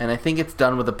staple, and I think it's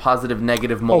done with a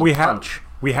positive-negative mold punch.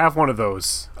 We have one of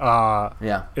those.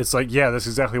 Yeah. It's like, that's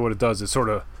exactly what it does. It sort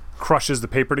of crushes the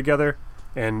paper together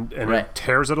and it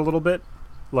tears it a little bit,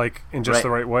 like in just the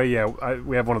right way. Yeah,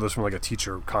 we have one of those from like a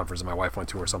teacher conference that my wife went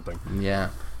to or something. Yeah.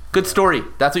 Good story.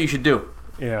 That's what you should do.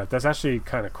 Yeah, that's actually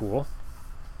kind of cool.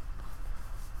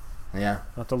 Yeah.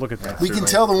 I'll have to look at that. We can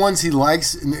tell the ones he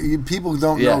likes. And people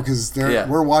don't know because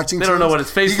we're watching. They don't know what his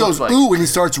face looks like. He goes, ooh, when he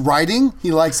starts writing, he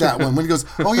likes that one. When he goes,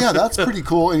 oh yeah, that's pretty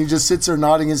cool, and he just sits there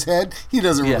nodding his head, he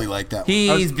doesn't really like that one.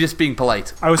 He's just being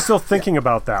polite. I was still thinking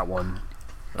about that one.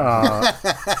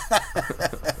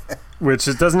 Which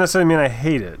it doesn't necessarily mean I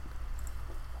hate it.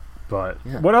 But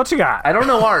what else you got? I don't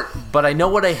know art, but I know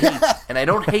what I hate, and I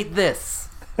don't hate this.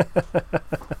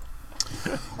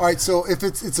 All right, so if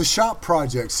it's a shop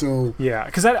project, so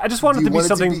because I just wanted to be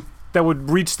something that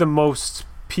would reach the most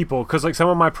people. Because like some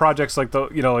of my projects, like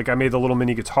like I made the little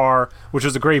mini guitar, which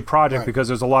was a great project because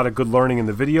there's a lot of good learning in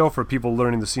the video for people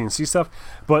learning the CNC stuff.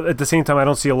 But at the same time, I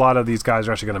don't see a lot of these guys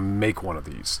are actually going to make one of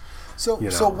these. So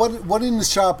what in the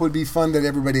shop would be fun that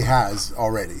everybody has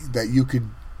already that you could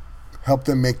help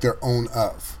them make their own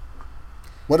of?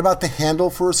 What about the handle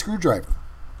for a screwdriver?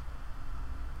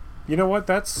 You know what?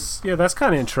 That's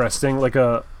kind of interesting. Like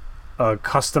a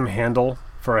custom handle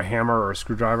for a hammer or a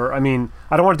screwdriver. I mean,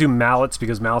 I don't want to do mallets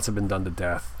because mallets have been done to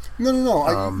death.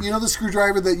 No. You know the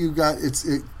screwdriver that you got?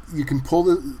 You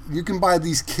can buy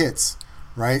these kits,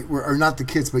 right? Or not the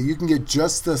kits, but you can get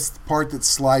just this part that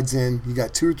slides in. You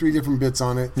got 2 or 3 different bits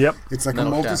on it. Yep. It's like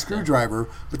Metal a multi shaft, screwdriver,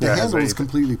 but the handle is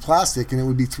completely plastic, and it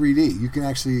would be 3D. You can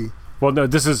actually. Well, no,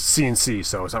 this is CNC,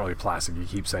 so it's not really plastic. You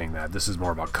keep saying that. This is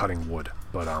more about cutting wood,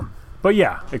 but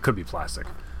yeah, it could be plastic.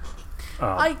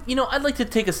 I'd like to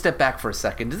take a step back for a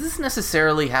second. Does this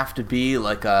necessarily have to be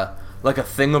like a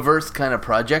Thingiverse kind of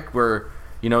project where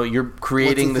you're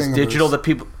creating this digital that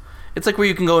people? It's like where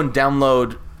you can go and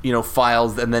download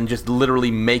files and then just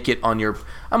literally make it on your.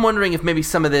 I'm wondering if maybe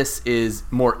some of this is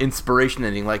more inspiration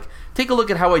ending. Like, take a look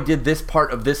at how I did this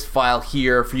part of this file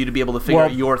here for you to be able to figure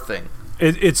out your thing.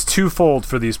 It's twofold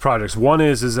for these projects. One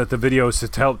is that the video is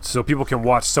to help so people can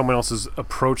watch someone else's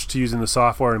approach to using the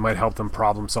software, and it might help them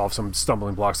problem solve some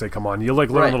stumbling blocks they come on. You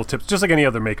learn little tips, just like any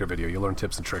other maker video. You learn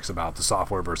tips and tricks about the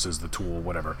software versus the tool,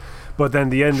 whatever. But then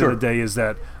the end of the day is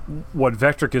that what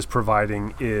Vectric is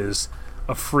providing is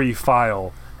a free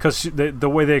file. Because the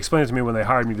way they explained it to me when they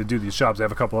hired me to do these jobs, they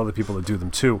have a couple other people that do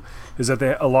them too, is that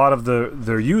a lot of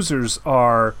their users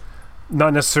are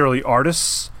not necessarily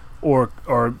artists, or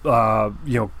I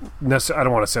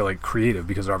don't want to say like creative,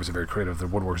 because they're obviously very creative, they're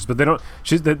woodworkers, but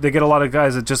they get a lot of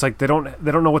guys that just like they don't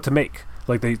know what to make.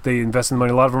 Like they invest in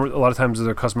money. A lot of times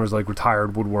their customers like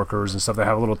retired woodworkers and stuff. They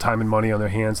have a little time and money on their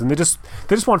hands, and they just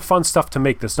want fun stuff to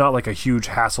make. That's not like a huge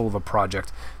hassle of a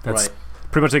project. That's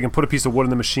pretty much they can put a piece of wood in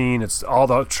the machine. It's all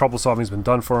the trouble solving has been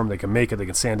done for them. They can make it. They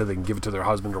can sand it. They can give it to their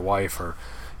husband or wife, or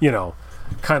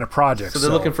kind of project. So they're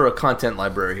looking for a content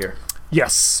library here.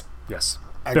 Yes.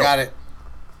 I got it.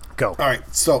 Go. All right.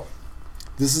 So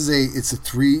this is it's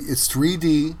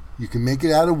 3D. You can make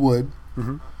it out of wood.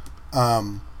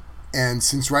 Mm-hmm. And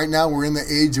since right now we're in the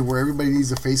age of where everybody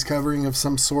needs a face covering of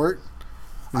some sort,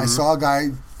 mm-hmm. I saw a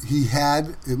guy.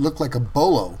 It looked like a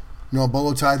bolo. A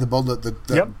bolo tie,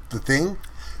 the thing,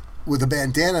 with a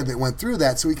bandana that went through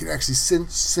that, so he could actually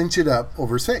cinch it up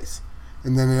over his face,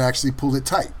 and then it actually pulled it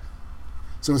tight.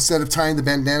 So instead of tying the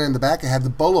bandana in the back, I had the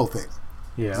bolo thing.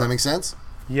 Yeah. Does that make sense?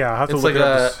 Yeah, I have to look it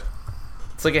up.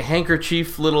 It's like a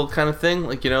handkerchief little kind of thing,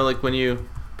 like like when you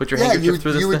put your handkerchief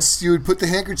through this thing. You would put the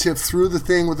handkerchief through the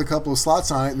thing with a couple of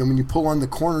slots on it, and then when you pull on the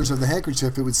corners of the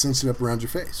handkerchief, it would cinch it up around your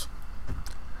face.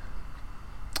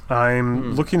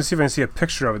 I'm looking to see if I can see a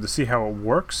picture of it to see how it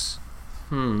works.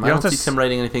 I don't see Tim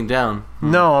writing anything down.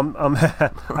 No,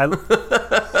 I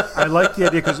like the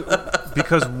idea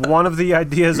because one of the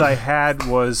ideas I had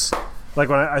was, like,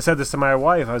 when I said this to my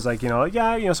wife, I was like, something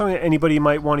that anybody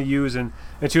might want to use, and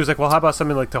she was like, well, how about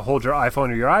something like to hold your iPhone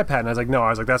or your iPad? And I was like,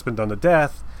 no, that's been done to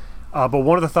death. But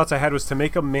one of the thoughts I had was to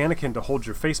make a mannequin to hold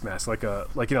your face mask, like a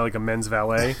men's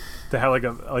valet, to have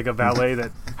like a valet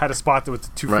that had a spot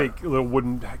with two fake little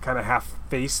wooden kind of half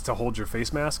face to hold your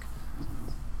face mask.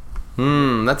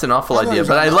 That's an awful idea,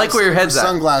 but I like where your head's at.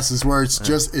 Sunglasses, where it's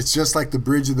just like the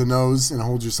bridge of the nose and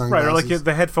hold your sunglasses. Right, or like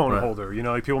the headphone holder.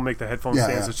 Like people make the headphone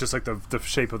stands. It's just like the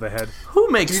shape of the head. Who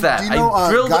makes that? I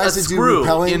drilled a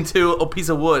screw into a piece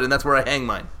of wood, and that's where I hang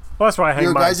mine. Well, that's why I hang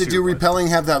mine. Guys that do rappelling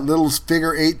have that little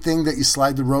figure 8 thing that you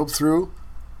slide the rope through.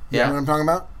 You know what I'm talking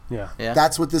about? Yeah.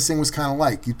 That's what this thing was kind of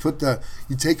like. You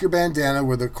take your bandana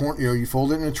where the corner, you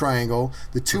fold it in a triangle.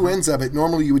 The two ends of it,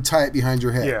 normally you would tie it behind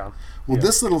your head. Yeah. Well,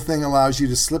 this little thing allows you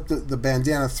to slip the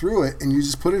bandana through it, and you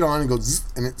just put it on and go zzz,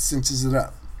 and it cinches it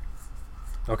up.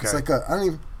 Okay. It's like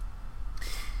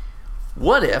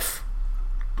What if?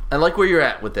 I like where you're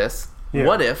at with this. Yeah.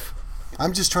 What if?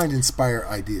 I'm just trying to inspire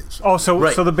ideas. Oh, so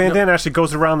the bandana actually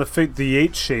goes around the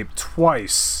H shape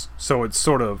twice, so it's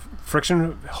sort of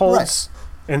friction holds,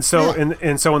 and so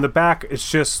and so in the back it's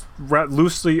just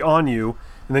loosely on you,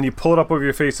 and then you pull it up over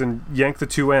your face and yank the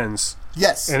two ends.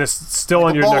 Yes, and it's still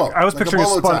on your neck. I was picturing a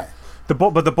spun.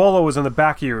 But the bolo was on the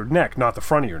back of your neck, not the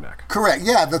front of your neck. Correct.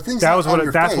 Yeah, the thing's that's what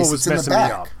was messing me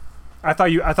up. I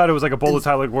thought it was like a bolo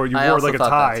tie, like where you wore like a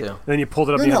tie, and then you pulled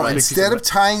it up. No, instead of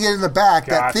tying it in the back,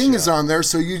 that thing is on there,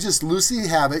 so you just loosely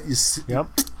have it. And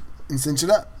cinch it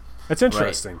up. That's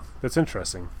interesting. Right. That's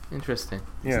interesting. Interesting.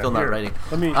 Yeah, still not writing.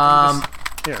 Let me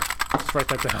just write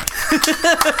that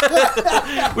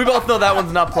down. We both know that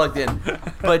one's not plugged in.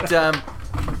 But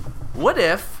what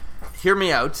if? Hear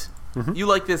me out. Mm-hmm. You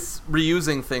like this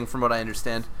reusing thing, from what I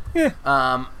understand. Yeah.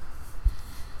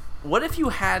 What if you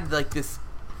had like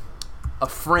a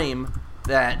frame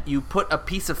that you put a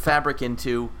piece of fabric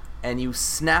into and you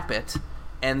snap it,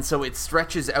 and so it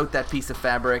stretches out that piece of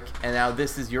fabric, and now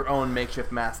this is your own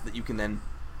makeshift mask that you can then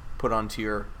put onto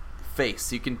your face.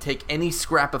 So you can take any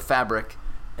scrap of fabric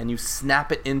and you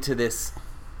snap it into this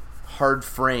hard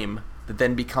frame, that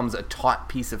then becomes a taut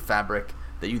piece of fabric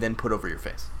that you then put over your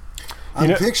face.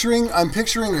 I'm picturing a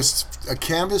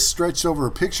canvas stretched over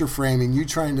a picture frame, and you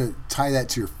trying to tie that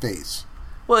to your face.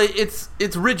 Well, it's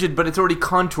rigid, but it's already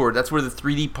contoured. That's where the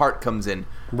 3D part comes in.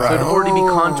 Right. So it'd already be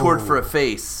contoured for a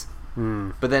face,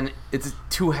 but then it's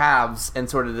two halves, and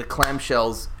sort of the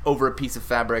clamshells over a piece of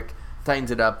fabric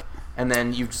tightens it up, and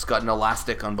then you've just got an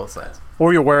elastic on both sides.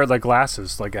 Or you wear it like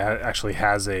glasses, like it actually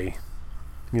has a,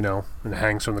 and it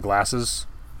hangs from the glasses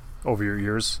over your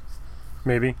ears,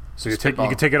 maybe. So you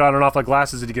can take it on and off like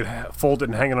glasses, and you can fold it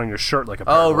and hang it on your shirt like a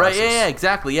pair of glasses. Yeah,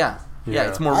 exactly, yeah. Yeah,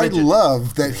 it's more rigid. I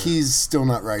love that he's still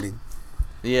not writing.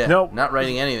 Yeah, not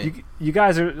writing anything. You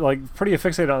guys are like pretty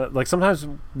fixated on it. Like sometimes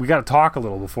we got to talk a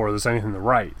little before there's anything to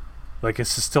write. Like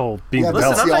it's just still being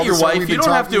developed. Listen, I'm not your wife. You don't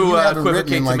have to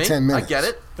equivocate to me. 10 minutes. I get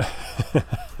it.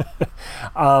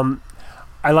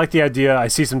 I like the idea. I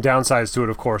see some downsides to it,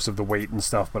 of course, of the weight and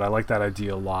stuff, but I like that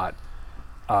idea a lot.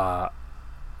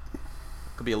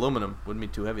 Could be aluminum. Wouldn't be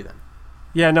too heavy then.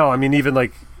 Yeah, no, even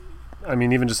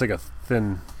just like a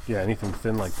thin, anything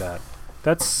thin like that.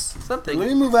 That's something. Let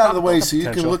me move out of the way so you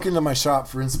potential. can look into my shop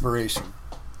for inspiration.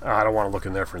 I don't want to look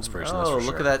in there for inspiration. That's for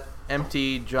look sure. at that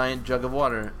empty giant jug of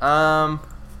water. Oh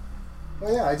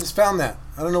yeah, I just found that.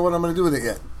 I don't know what I'm going to do with it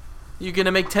yet. You're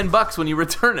gonna make $10 when you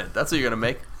return it. That's what you're gonna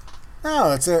make.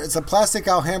 No, it's a plastic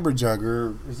Alhambra jug,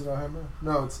 or is it Alhambra?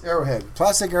 No, it's Arrowhead.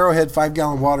 Plastic Arrowhead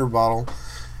 5-gallon water bottle,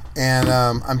 and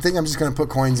I'm thinking I'm just going to put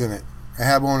coins in it. I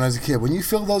had one as a kid. When you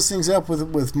fill those things up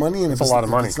with money, and it's a lot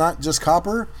of money. It's not just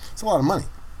copper. It's a lot of money.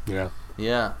 Yeah.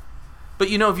 Yeah. But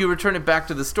if you return it back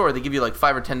to the store, they give you like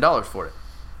 $5 or $10 for it.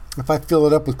 If I fill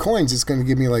it up with coins, it's going to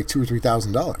give me like $2,000 or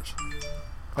 $3,000.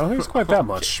 I don't think it's quite that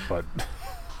much, but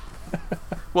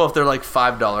Well, if they're like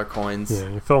 $5 coins. yeah,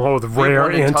 you fill them with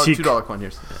rare antique. $2 coin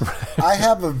here. I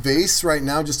have a vase right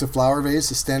now, just a flower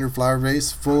vase, a standard flower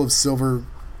vase, full of silver.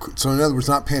 So in other words,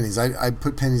 not pennies. I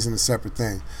put pennies in a separate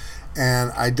thing,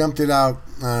 and I dumped it out.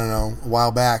 I don't know, a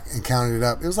while back, and counted it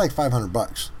up. It was like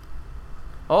 $500.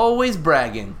 Always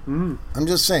bragging. I'm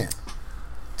just saying.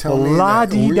 Tell me that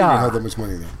we didn't have that much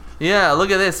money then. Yeah,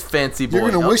 look at this fancy boy.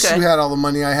 You're going to wish you had all the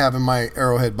money I have in my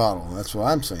Arrowhead bottle. That's what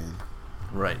I'm saying.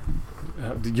 Right.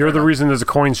 You're the reason there's a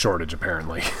coin shortage,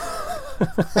 apparently.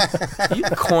 You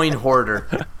coin hoarder.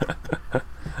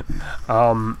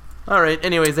 All right.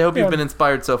 Anyways, I hope you've been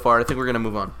inspired so far. I think we're going to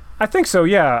move on. I think so.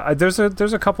 Yeah. There's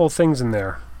a couple of things in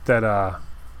there that are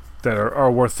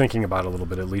worth thinking about a little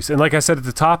bit at least. And like I said at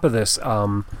the top of this, if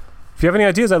you have any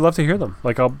ideas, I'd love to hear them.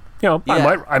 Like I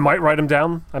might write them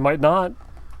down. I might not.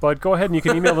 But go ahead and you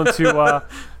can email them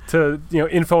to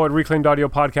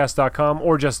info@reclaimedaudiopodcast.com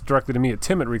or just directly to me at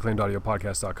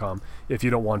tim@reclaimedaudiopodcast.com if you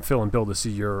don't want Phil and Bill to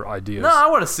see your ideas. No, I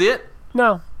want to see it.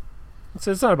 No.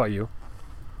 It's not about you.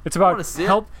 It's about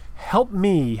help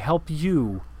me help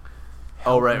you.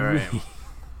 Right.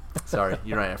 Sorry,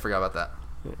 you're right. I forgot about that.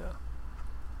 Yeah.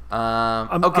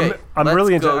 Okay. I'm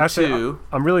really into to...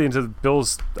 I'm really into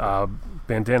Bill's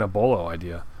bandana bolo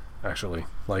idea. Actually,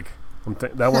 like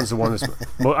that one's the one that's.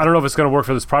 Well, I don't know if it's going to work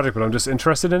for this project, but I'm just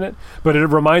interested in it. But it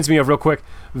reminds me of real quick.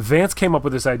 Vance came up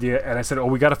with this idea, and I said, "Oh,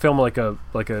 we got to film like a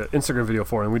Instagram video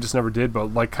for it," and we just never did.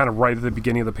 But like kind of right at the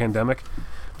beginning of the pandemic,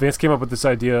 Vance came up with this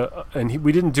idea, and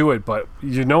we didn't do it, but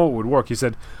it would work. He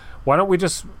said, "Why don't we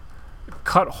just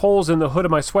cut holes in the hood of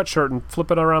my sweatshirt and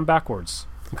flip it around backwards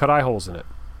and cut eye holes in it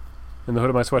in the hood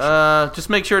of my sweatshirt?"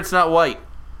 Just make sure it's not white.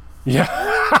 Yeah.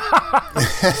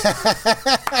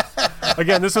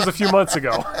 Again, this was a few months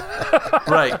ago.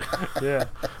 Right. Yeah.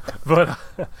 But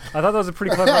I thought that was a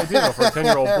pretty clever idea though, for a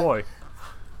 10-year-old boy.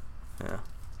 Yeah.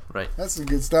 Right. That's some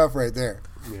good stuff right there.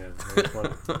 Yeah. Very funny.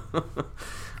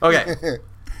 Okay.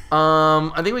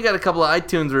 I think we got a couple of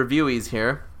iTunes reviewees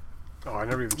here. Oh, I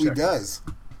never even He checked. does.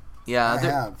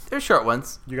 Yeah, they're short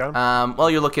ones. You got them? While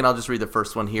you're looking, I'll just read the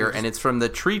first one here, and it's from the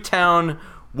Treetown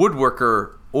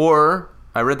Woodworker, or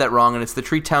I read that wrong, and it's the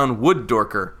Treetown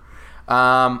Wooddorker.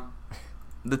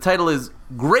 The title is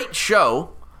Great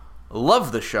Show.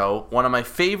 Love the show. One of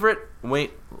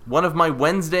my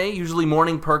Wednesday, usually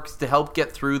morning perks to help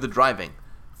get through the driving.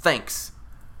 Thanks.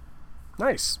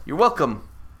 Nice. You're welcome,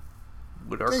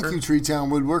 Woodworker. Thank you,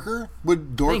 Treetown Woodworker.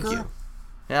 Wooddorker. Thank you.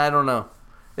 Yeah, I don't know.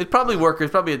 It's probably Worker.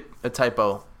 It's probably a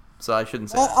typo, so I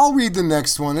shouldn't say that. I'll read the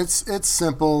next one. It's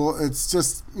simple. It's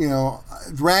just,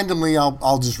 randomly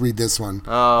I'll just read this one.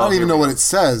 Oh, I don't even know what it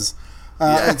says.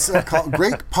 It's called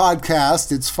Great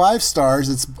Podcast. It's 5 stars.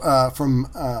 It's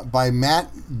by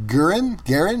Matt Guerin,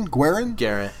 yeah.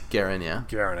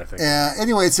 Garen, I think.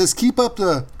 Anyway, it says, keep up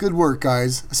the good work,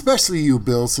 guys, especially you,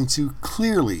 Bill, since you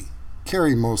clearly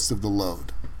carry most of the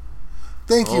load.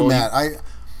 Thank you, Matt. I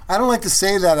don't like to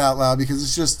say that out loud because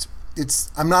it's just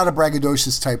I'm not a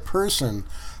braggadocious type person.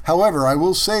 However, I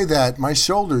will say that my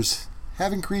shoulders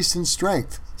have increased in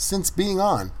strength since being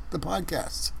on the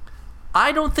podcast.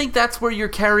 I don't think that's where you're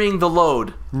carrying the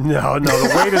load. No,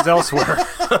 the weight is elsewhere.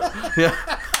 Yeah.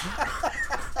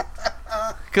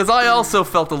 Because I also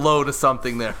felt a load of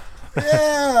something there.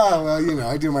 Yeah, well,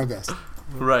 I do my best.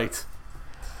 Right.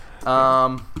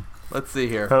 Let's see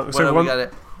here. So we got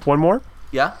it? One more?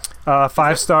 Yeah?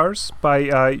 5 stars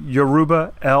by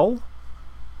Yoruba L.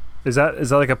 Is that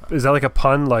like a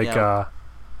pun like Yeah.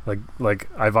 like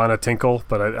Ivana Tinkle,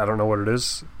 but I don't know what it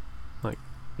is.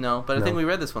 No, but I think we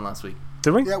read this one last week.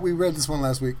 Did we? Yeah, we read this one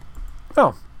last week.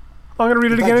 Oh. I'm going to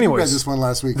read it In fact, again you anyways. read this one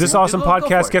last week. This yeah? awesome Go for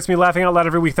podcast it. gets me laughing out loud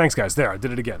every week. Thanks, guys. There, I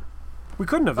did it again. We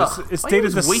couldn't have. It's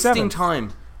dated the wasting 7th.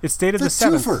 time. It's dated It's the a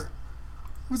 7th. twofer.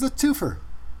 It was a twofer.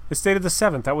 It's dated the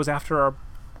 7th. That was after our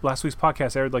last week's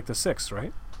podcast aired like the 6th,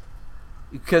 right?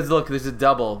 Because, look, there's a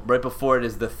double. Right before it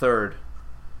is the 3rd.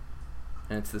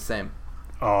 And it's the same.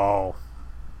 Oh.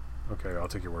 Okay, I'll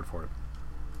take your word for it.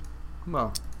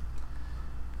 Well.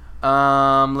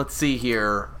 Let's see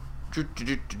here.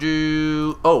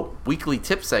 Oh, weekly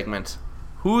tip segment.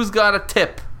 Who's got a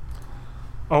tip?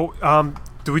 Oh,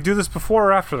 do we do this before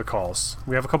or after the calls?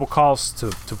 We have a couple calls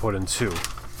to put in too.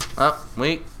 Oh,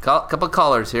 wait. Couple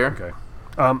callers here. Okay.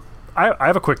 I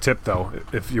have a quick tip though,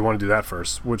 if you want to do that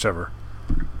first, whichever.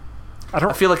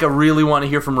 I feel like I really want to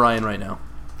hear from Ryan right now.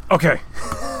 Okay.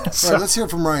 All right, let's hear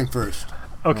from Ryan first.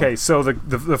 Okay, so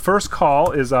the first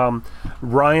call is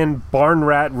Ryan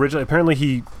Barnrat Ridgely. Apparently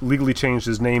he legally changed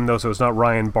his name though, so it's not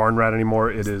Ryan Barnrat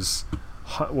anymore. It is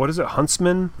what is it?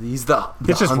 Huntsman? He's the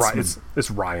It's just huntsman. Ryan.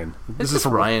 It's Ryan. This is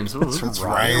Ryan. It's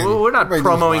Ryan. We're not Everybody knows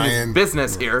promoting his Ryan.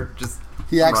 business here. Just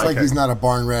He acts Ryan. like he's not a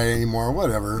barn rat anymore.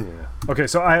 Whatever. Yeah. Okay,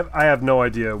 so I have no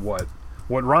idea what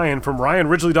Ryan from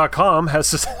RyanRidgely.com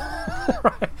has to say.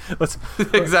 Let's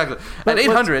exactly at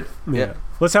 800. yeah.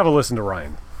 Let's have a listen to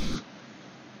Ryan.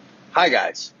 Hi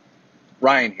guys,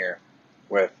 Ryan here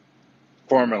with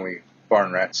formerly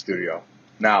Barn Rat Studio,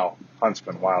 now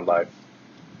Huntsman Wildlife.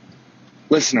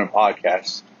 Listening to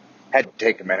podcasts, had to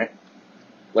take a minute,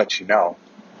 let you know.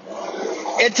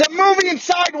 It's a moving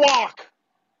sidewalk!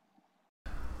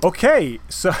 Okay,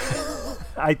 so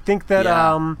I think that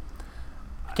Yeah.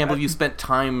 I can't believe you spent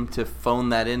time to phone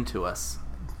that in to us.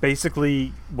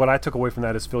 basically what I took away from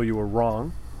that is, Phil, you were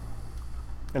wrong,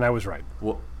 and I was right.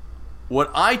 What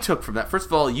I took from that, first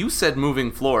of all, you said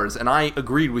moving floors, and I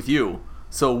agreed with you.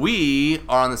 So we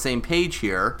are on the same page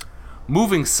here.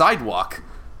 Moving sidewalk.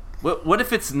 What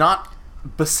if it's not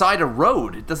beside a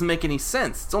road? It doesn't make any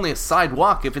sense. It's only a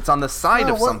sidewalk if it's on the side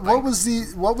of something. What was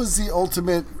the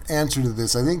ultimate answer to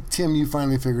this? I think, Tim, you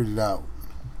finally figured it out.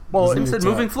 Well, Tim said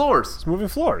moving floors. it's moving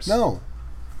floors. No,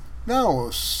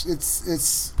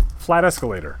 it's Flat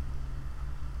escalator.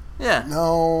 Yeah.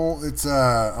 no, it's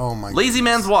oh my. Lazy goodness.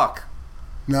 man's walk.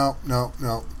 No.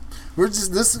 We're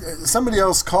just this. Somebody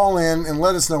else call in and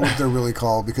let us know what they're really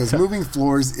called, because moving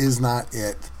floors is not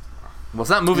it. Well, it's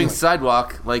not moving Anyway.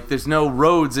 sidewalk. Like, there's no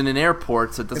roads in an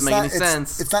airport, so it doesn't make any it's,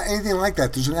 sense. It's not anything like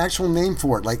that. There's an actual name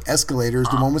for it, like escalators,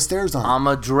 the one with stairs on. I'm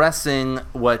addressing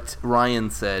what Ryan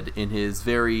said in his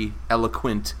very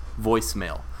eloquent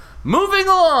voicemail. Moving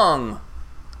along!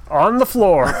 On the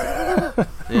floor.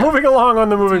 Moving along on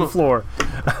the moving floor.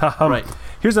 Right.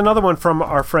 Here's another one from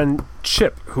our friend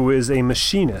Chip, who is a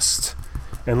machinist.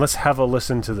 And let's have a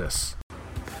listen to this.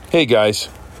 Hey guys,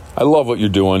 I love what you're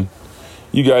doing.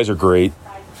 You guys are great.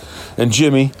 And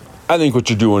Jimmy, I think what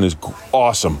you're doing is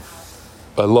awesome.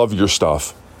 I love your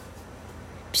stuff.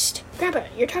 Psst, Grandpa,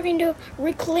 you're talking to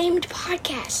Reclaimed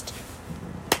Podcast.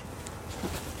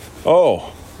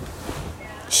 Oh,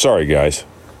 sorry guys.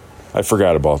 I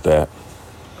forgot about that.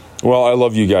 Well, I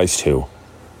love you guys too.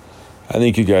 I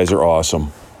think you guys are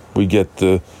awesome. We get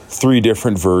the 3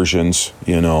 different versions,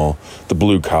 the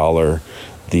blue collar,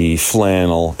 the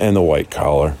flannel, and the white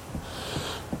collar.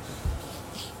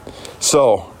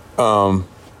 So,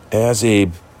 as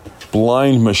a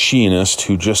blind machinist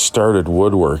who just started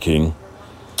woodworking,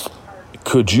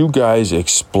 could you guys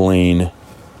explain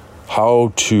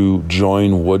how to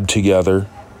join wood together?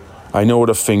 I know what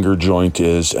a finger joint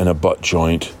is and a butt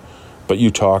joint, but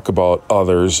you talk about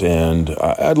others, and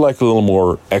I'd like a little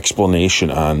more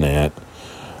explanation on that.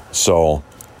 So,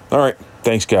 all right.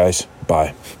 Thanks, guys.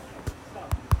 Bye.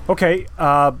 Okay,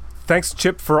 thanks,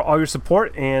 Chip, for all your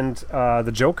support and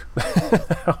the joke.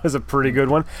 That was a pretty good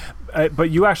one. But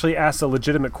you actually asked a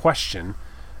legitimate question,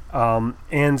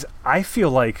 and I feel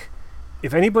like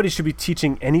if anybody should be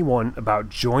teaching anyone about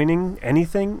joining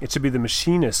anything, it should be the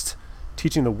machinist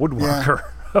teaching the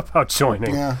woodworker about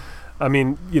joining. Yeah. I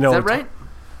mean, Is that right?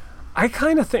 I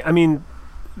kind of think,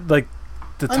 like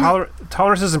the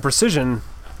tolerances and precision.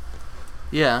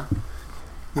 Yeah.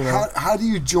 You know? How do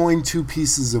you join two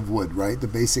pieces of wood, right? The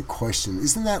basic question.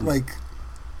 Isn't that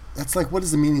that's like, what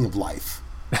is the meaning of life?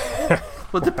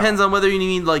 Well, it depends on whether you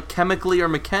mean like chemically or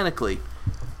mechanically.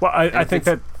 Well, I think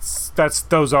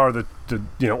those are the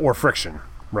or friction,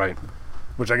 right?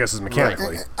 Which I guess is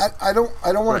mechanically. Right. I don't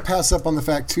want to pass up on the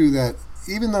fact too that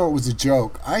even though it was a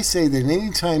joke, I say that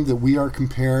any time that we are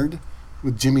compared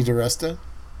with Jimmy DiResta,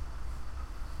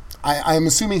 I'm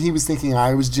assuming he was thinking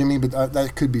I was Jimmy, but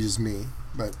that could be just me.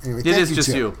 But anyway, it is just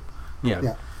Chip. you.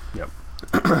 Yeah. Yep.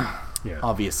 Yeah.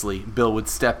 Obviously, Bill would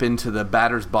step into the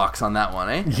batter's box on that one,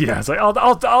 eh? Yeah, it's like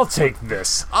I'll take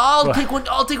this. I'll take one.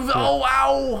 Oh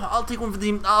wow! I'll take one for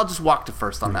the. I'll just walk to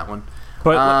first on that one.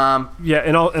 But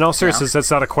in all seriousness,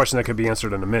 that's not a question that could be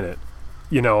answered in a minute.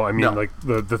 I mean, like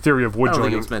the theory of wood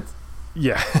joining.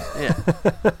 Yeah. Yeah.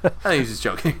 I think he's just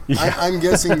joking. Yeah. I'm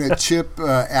guessing that Chip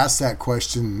asked that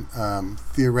question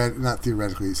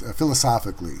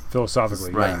philosophically.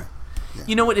 Philosophically, right. Yeah. Yeah.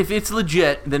 You know what? If it's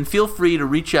legit, then feel free to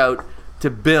reach out to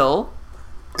Bill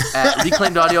at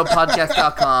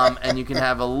reclaimedaudiopodcast.com and you can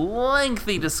have a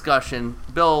lengthy discussion.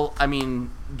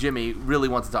 Jimmy really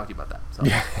wants to talk to you about that. So.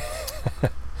 Yeah.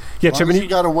 Yeah, Chip, you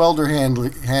got a welder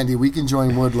handy, we can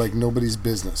join wood like nobody's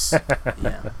business.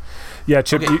 Yeah. Yeah,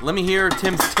 Chip. Okay, let me hear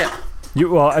Tim's tip.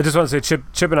 I just want to say,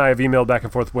 Chip and I have emailed back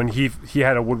and forth when he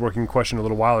had a woodworking question a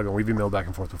little while ago. We've emailed back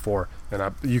and forth before,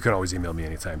 and you can always email me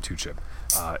anytime too, Chip.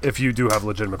 If you do have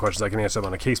legitimate questions, I can answer them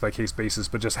on a case-by-case basis,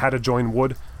 but just how to join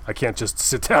wood, I can't just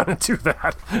sit down and do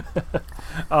that.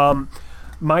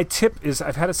 My tip is,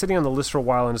 I've had it sitting on the list for a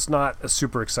while, and it's not a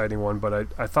super exciting one, but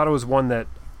I thought it was one that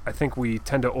I think we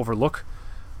tend to overlook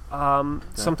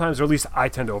sometimes, or at least I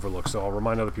tend to overlook, so I'll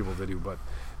remind other people if they do.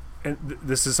 And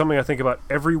this is something I think about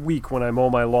every week when I mow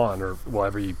my lawn,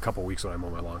 every couple of weeks when I mow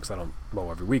my lawn, because I don't mow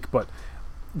every week, but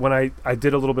when I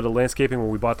did a little bit of landscaping when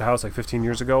we bought the house like 15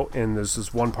 years ago, and there's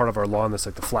this one part of our lawn that's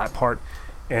like the flat part,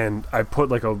 and I put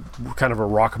like a kind of a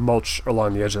rock mulch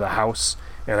along the edge of the house,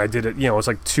 and I did it, it's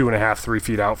like 2.5, 3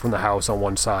 feet out from the house on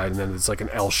one side, and then it's like an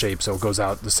L shape, so it goes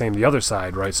out the same the other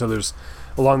side, right? So there's,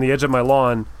 along the edge of my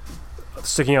lawn,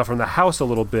 sticking out from the house a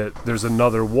little bit, there's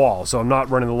another wall, so I'm not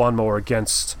running the lawnmower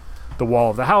against the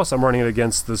wall of the house, I'm running it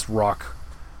against this rock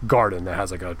garden that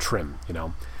has like a trim,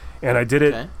 and I did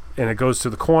it, and it goes to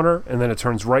the corner, and then it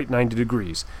turns right 90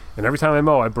 degrees. And every time I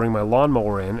mow, I bring my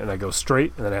lawnmower in, and I go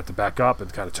straight, and then I have to back up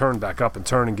and kind of turn, back up and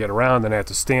turn and get around. Then I have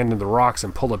to stand in the rocks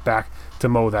and pull it back to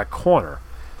mow that corner.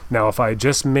 Now, if I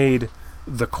just made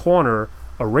the corner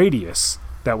a radius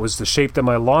that was the shape that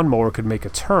my lawnmower could make a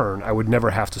turn, I would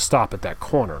never have to stop at that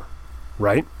corner,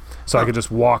 right? So I could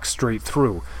just walk straight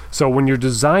through. So when you're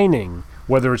designing,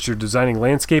 whether it's you're designing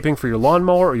landscaping for your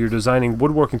lawnmower or you're designing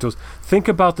woodworking tools, think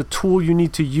about the tool you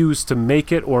need to use to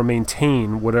make it or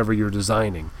maintain whatever you're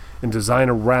designing, and design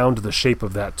around the shape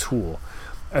of that tool.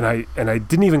 And I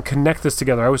didn't even connect this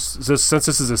together. Since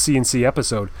this is a CNC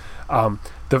episode,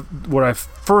 where I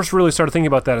first really started thinking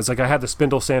about that is like I had the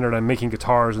spindle sander and I'm making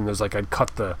guitars, and there's like I'd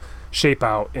cut the shape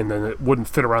out and then it wouldn't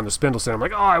fit around the spindle sander. I'm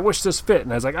like, I wish this fit,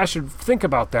 and I was like, I should think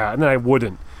about that, and then I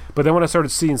wouldn't. But then when I started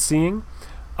CNCing,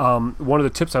 one of the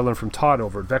tips I learned from Todd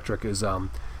over at Vectric is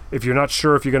if you're not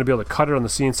sure if you're going to be able to cut it on the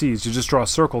CNCs, you just draw a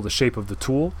circle the shape of the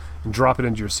tool and drop it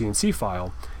into your CNC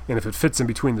file. And if it fits in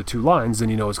between the two lines, then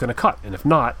you know it's going to cut. And if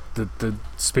not, the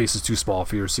space is too small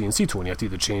for your CNC tool, and you have to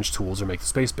either change tools or make the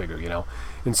space bigger,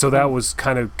 And so that was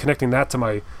kind of connecting that to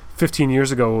my 15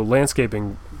 years ago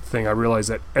landscaping thing. I realized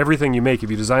that everything you make,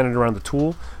 if you design it around the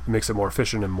tool, it makes it more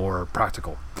efficient and more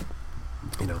practical,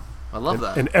 I love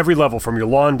that. And every level, from your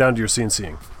lawn down to your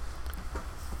CNCing.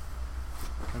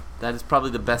 That is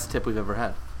probably the best tip we've ever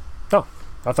had. Oh,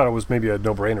 I thought it was maybe a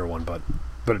no-brainer one, but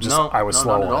it just, I was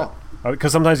slow not at on all. it.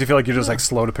 Because sometimes you feel like you're just like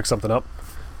slow to pick something up.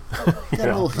 Got a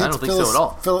little hint I don't think so at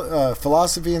all.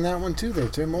 Philosophy in that one too there,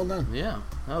 Tim. Well done. Yeah,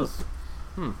 that was...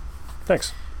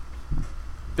 Thanks.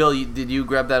 Bill, did you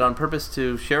grab that on purpose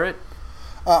to share it?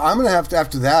 I'm going to have to,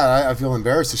 after that, I feel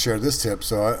embarrassed to share this tip,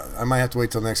 so I might have to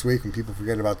wait till next week when people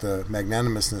forget about the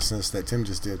magnanimousness that Tim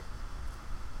just did.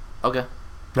 Okay.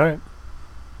 All right.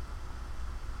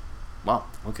 Wow,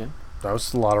 okay. That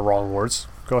was a lot of wrong words.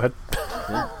 Go ahead.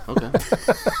 Yeah, okay.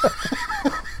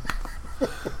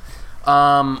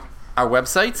 Our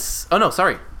websites... Oh, no,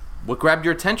 sorry. What grabbed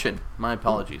your attention? My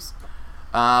apologies.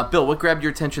 Bill, what grabbed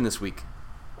your attention this week?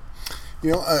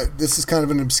 This is kind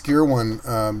of an obscure one.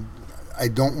 I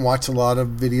don't watch a lot of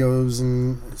videos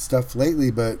and stuff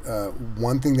lately, but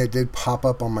one thing that did pop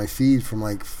up on my feed from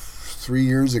like 3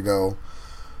 years ago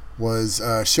was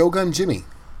Shogun Jimmy.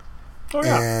 Oh,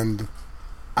 yeah. And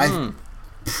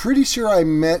pretty sure I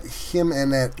met him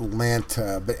in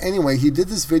Atlanta. But anyway, he did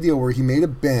this video where he made a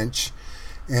bench,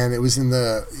 and it was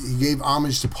he gave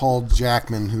homage to Paul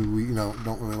Jackman, who we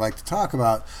don't really like to talk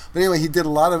about. But anyway, he did it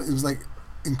was like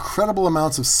incredible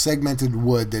amounts of segmented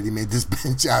wood that he made this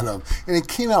bench out of, and it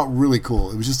came out really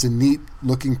cool. It was just a neat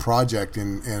looking project,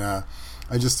 and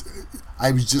I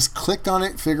just clicked on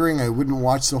it, figuring I wouldn't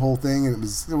watch the whole thing, and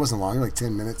it wasn't long, like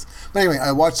 10 minutes. But anyway,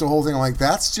 I watched the whole thing. I'm like,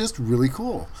 that's just really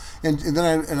cool. And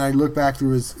then I look back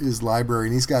through his library,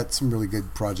 and he's got some really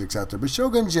good projects out there. But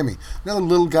Shogun Jimmy, another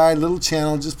little guy, little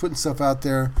channel, just putting stuff out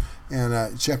there,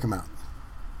 and check him out.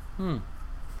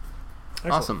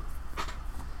 Awesome.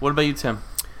 What about you, Tim?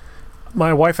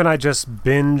 My wife and I just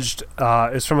binged.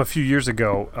 It's from a few years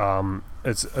ago.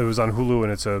 It was on Hulu,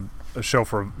 and it's a show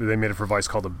they made it for Vice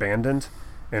called Abandoned,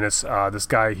 and it's this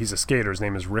guy. He's a skater. His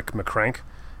name is Rick McCrank,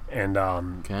 and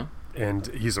and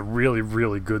he's a really,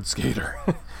 really good skater.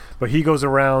 But he goes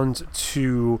around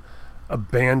to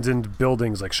abandoned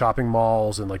buildings like shopping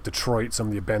malls and like Detroit, some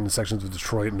of the abandoned sections of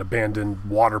Detroit, an abandoned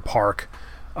water park,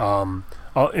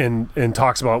 and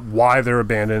talks about why they're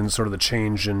abandoned, sort of the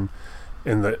change in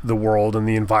the world and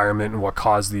the environment and what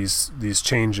caused these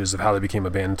changes of how they became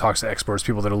abandoned. Talks to experts,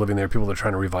 people that are living there, people that are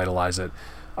trying to revitalize it,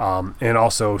 and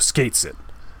also skates it.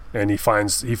 And he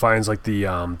finds like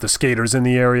the skaters in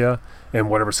the area and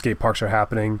whatever skate parks are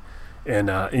happening, and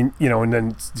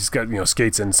then he's got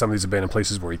skates in some of these abandoned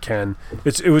places where he can.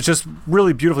 It was just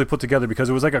really beautifully put together because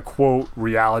it was like a quote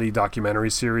reality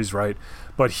documentary series, right?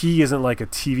 But he isn't like a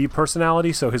TV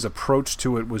personality, so his approach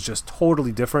to it was just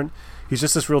totally different. He's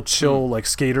just this real chill, like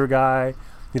skater guy.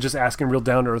 He's just asking real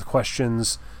down-to-earth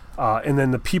questions. And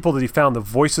then the people that he found, the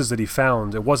voices that he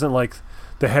found, it wasn't like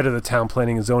the head of the town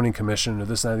planning and zoning commission or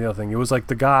this and that and the other thing. It was like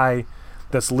the guy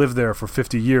that's lived there for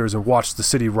 50 years and watched the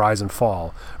city rise and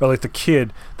fall. Or like the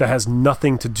kid that has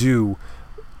nothing to do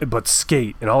but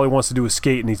skate, and all he wants to do is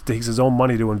skate, and he takes his own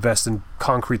money to invest in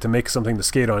concrete to make something to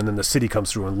skate on, and then the city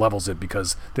comes through and levels it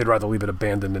because they'd rather leave it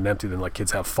abandoned and empty than let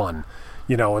kids have fun.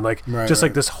 And like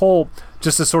like this whole,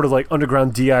 just this sort of like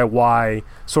underground DIY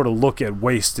sort of look at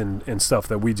waste and stuff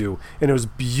that we do. And it was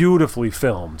beautifully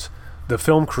filmed. The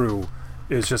film crew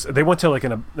is just, they went to like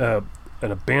an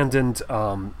abandoned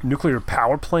nuclear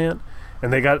power plant,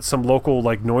 and they got some local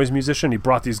like noise musician. He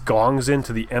brought these gongs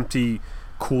into the empty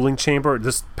cooling chamber.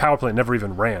 This power plant never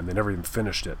even ran. They never even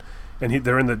finished it. And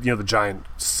they're in the the giant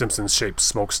Simpsons-shaped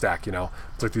smokestack.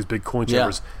 It's like these big cooling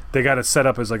chambers. They got it set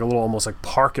up as like a little almost like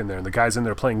park in there, and the guys in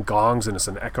there playing gongs, and it's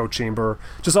an echo chamber.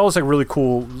 Just all this like really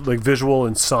cool like visual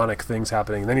and sonic things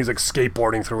happening. And then he's like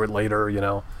skateboarding through it later.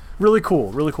 Really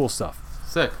cool stuff.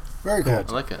 Sick. Very cool. I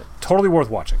like it. Totally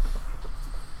worth watching.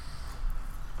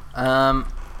 I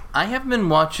haven't been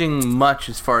watching much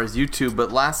as far as YouTube,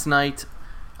 but last night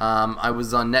I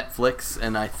was on Netflix,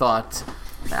 and I thought,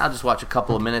 I'll just watch a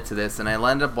couple of minutes of this, and I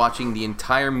ended up watching the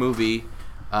entire movie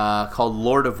called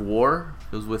Lord of War.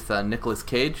 It was with Nicolas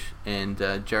Cage and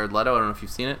Jared Leto. I don't know if you've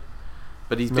seen it,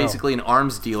 but he's basically an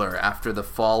arms dealer after the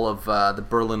fall of the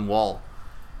Berlin Wall.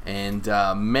 And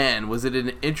man, was it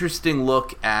an interesting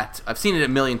look at... I've seen it a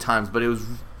million times, but it was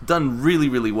done really,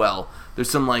 really well. There's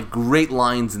some like great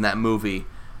lines in that movie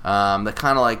that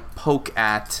kind of like poke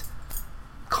at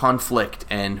conflict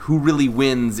and who really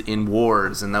wins in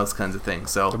wars and those kinds of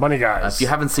things. So the money guys. If you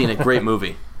haven't seen it, great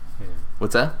movie.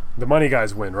 What's that? The money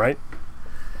guys win, right?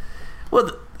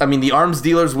 Well, the arms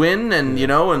dealers win, and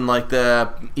and like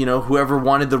the whoever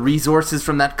wanted the resources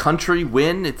from that country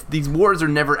win. These wars are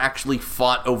never actually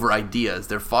fought over ideas;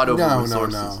 they're fought over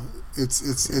resources. No.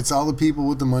 It's all the people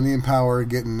with the money and power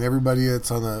getting everybody that's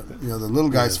on the the little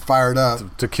guys fired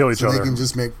up to kill each other. So they can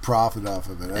just make profit off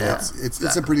of it. Yeah,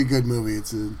 it's a pretty good movie.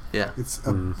 It's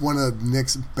one of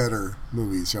Nick's better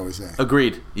movies, shall we say?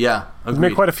 Agreed. Yeah, agreed. He's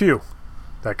made quite a few.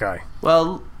 That guy.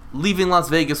 Well, Leaving Las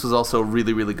Vegas was also a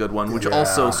really, really good one, which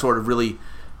also sort of really,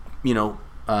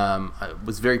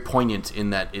 was very poignant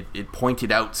in that it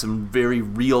pointed out some very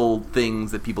real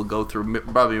things that people go through,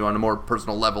 probably on a more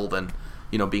personal level than,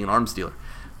 being an arms dealer.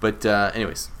 But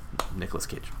anyways, Nicolas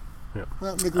Cage. Yeah.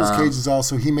 Well, Nicolas Cage is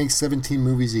also, he makes 17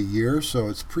 movies a year, so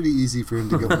it's pretty easy for him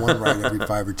to get one right every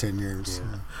 5 or 10 years.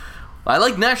 Yeah. I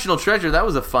like National Treasure. That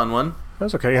was a fun one. That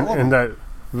was okay. And that...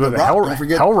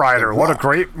 Hell Rider. What a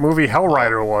great movie Hell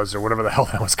Rider was, or whatever the hell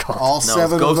that was called. All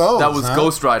seven of those. That was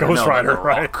Ghost Rider. Ghost Rider,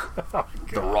 right.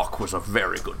 The Rock was a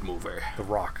very good movie. The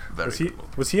Rock. Very good movie.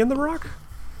 Was he in The Rock?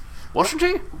 Wasn't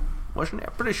he? I'm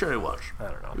pretty sure he was.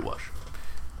 I don't know. He was.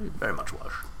 He very much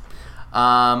was.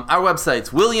 Our websites,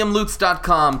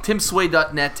 WilliamLutz.com,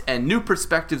 TimSway.net, and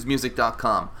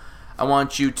NewPerspectivesMusic.com. I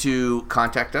want you to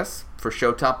contact us for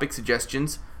show topic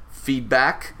suggestions,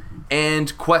 feedback,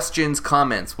 and questions,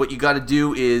 comments. What you got to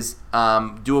do is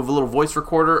do a little voice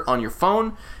recorder on your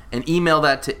phone and email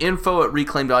that to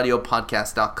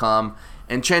info@reclaimedaudiopodcast.com.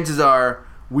 And chances are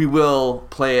we will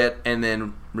play it and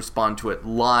then respond to it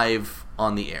live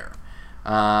on the air.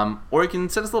 Or you can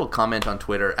send us a little comment on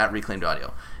Twitter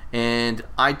 @ReclaimedAudio. And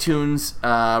iTunes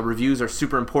reviews are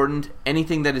super important.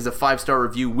 Anything that is a 5-star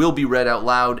review will be read out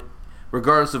loud,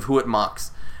 regardless of who it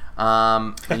mocks.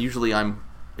 And usually I'm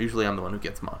the one who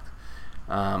gets mocked.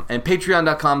 And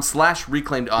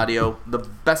patreon.com/reclaimedaudio, the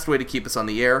best way to keep us on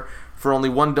the air. For only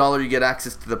 $1, you get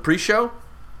access to the pre-show.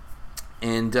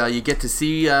 And you get to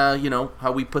see,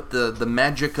 how we put the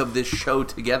magic of this show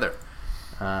together.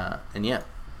 And yeah,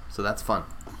 so that's fun.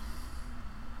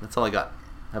 That's all I got.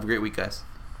 Have a great week, guys.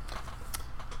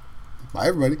 Bye,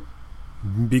 everybody.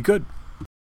 Be good.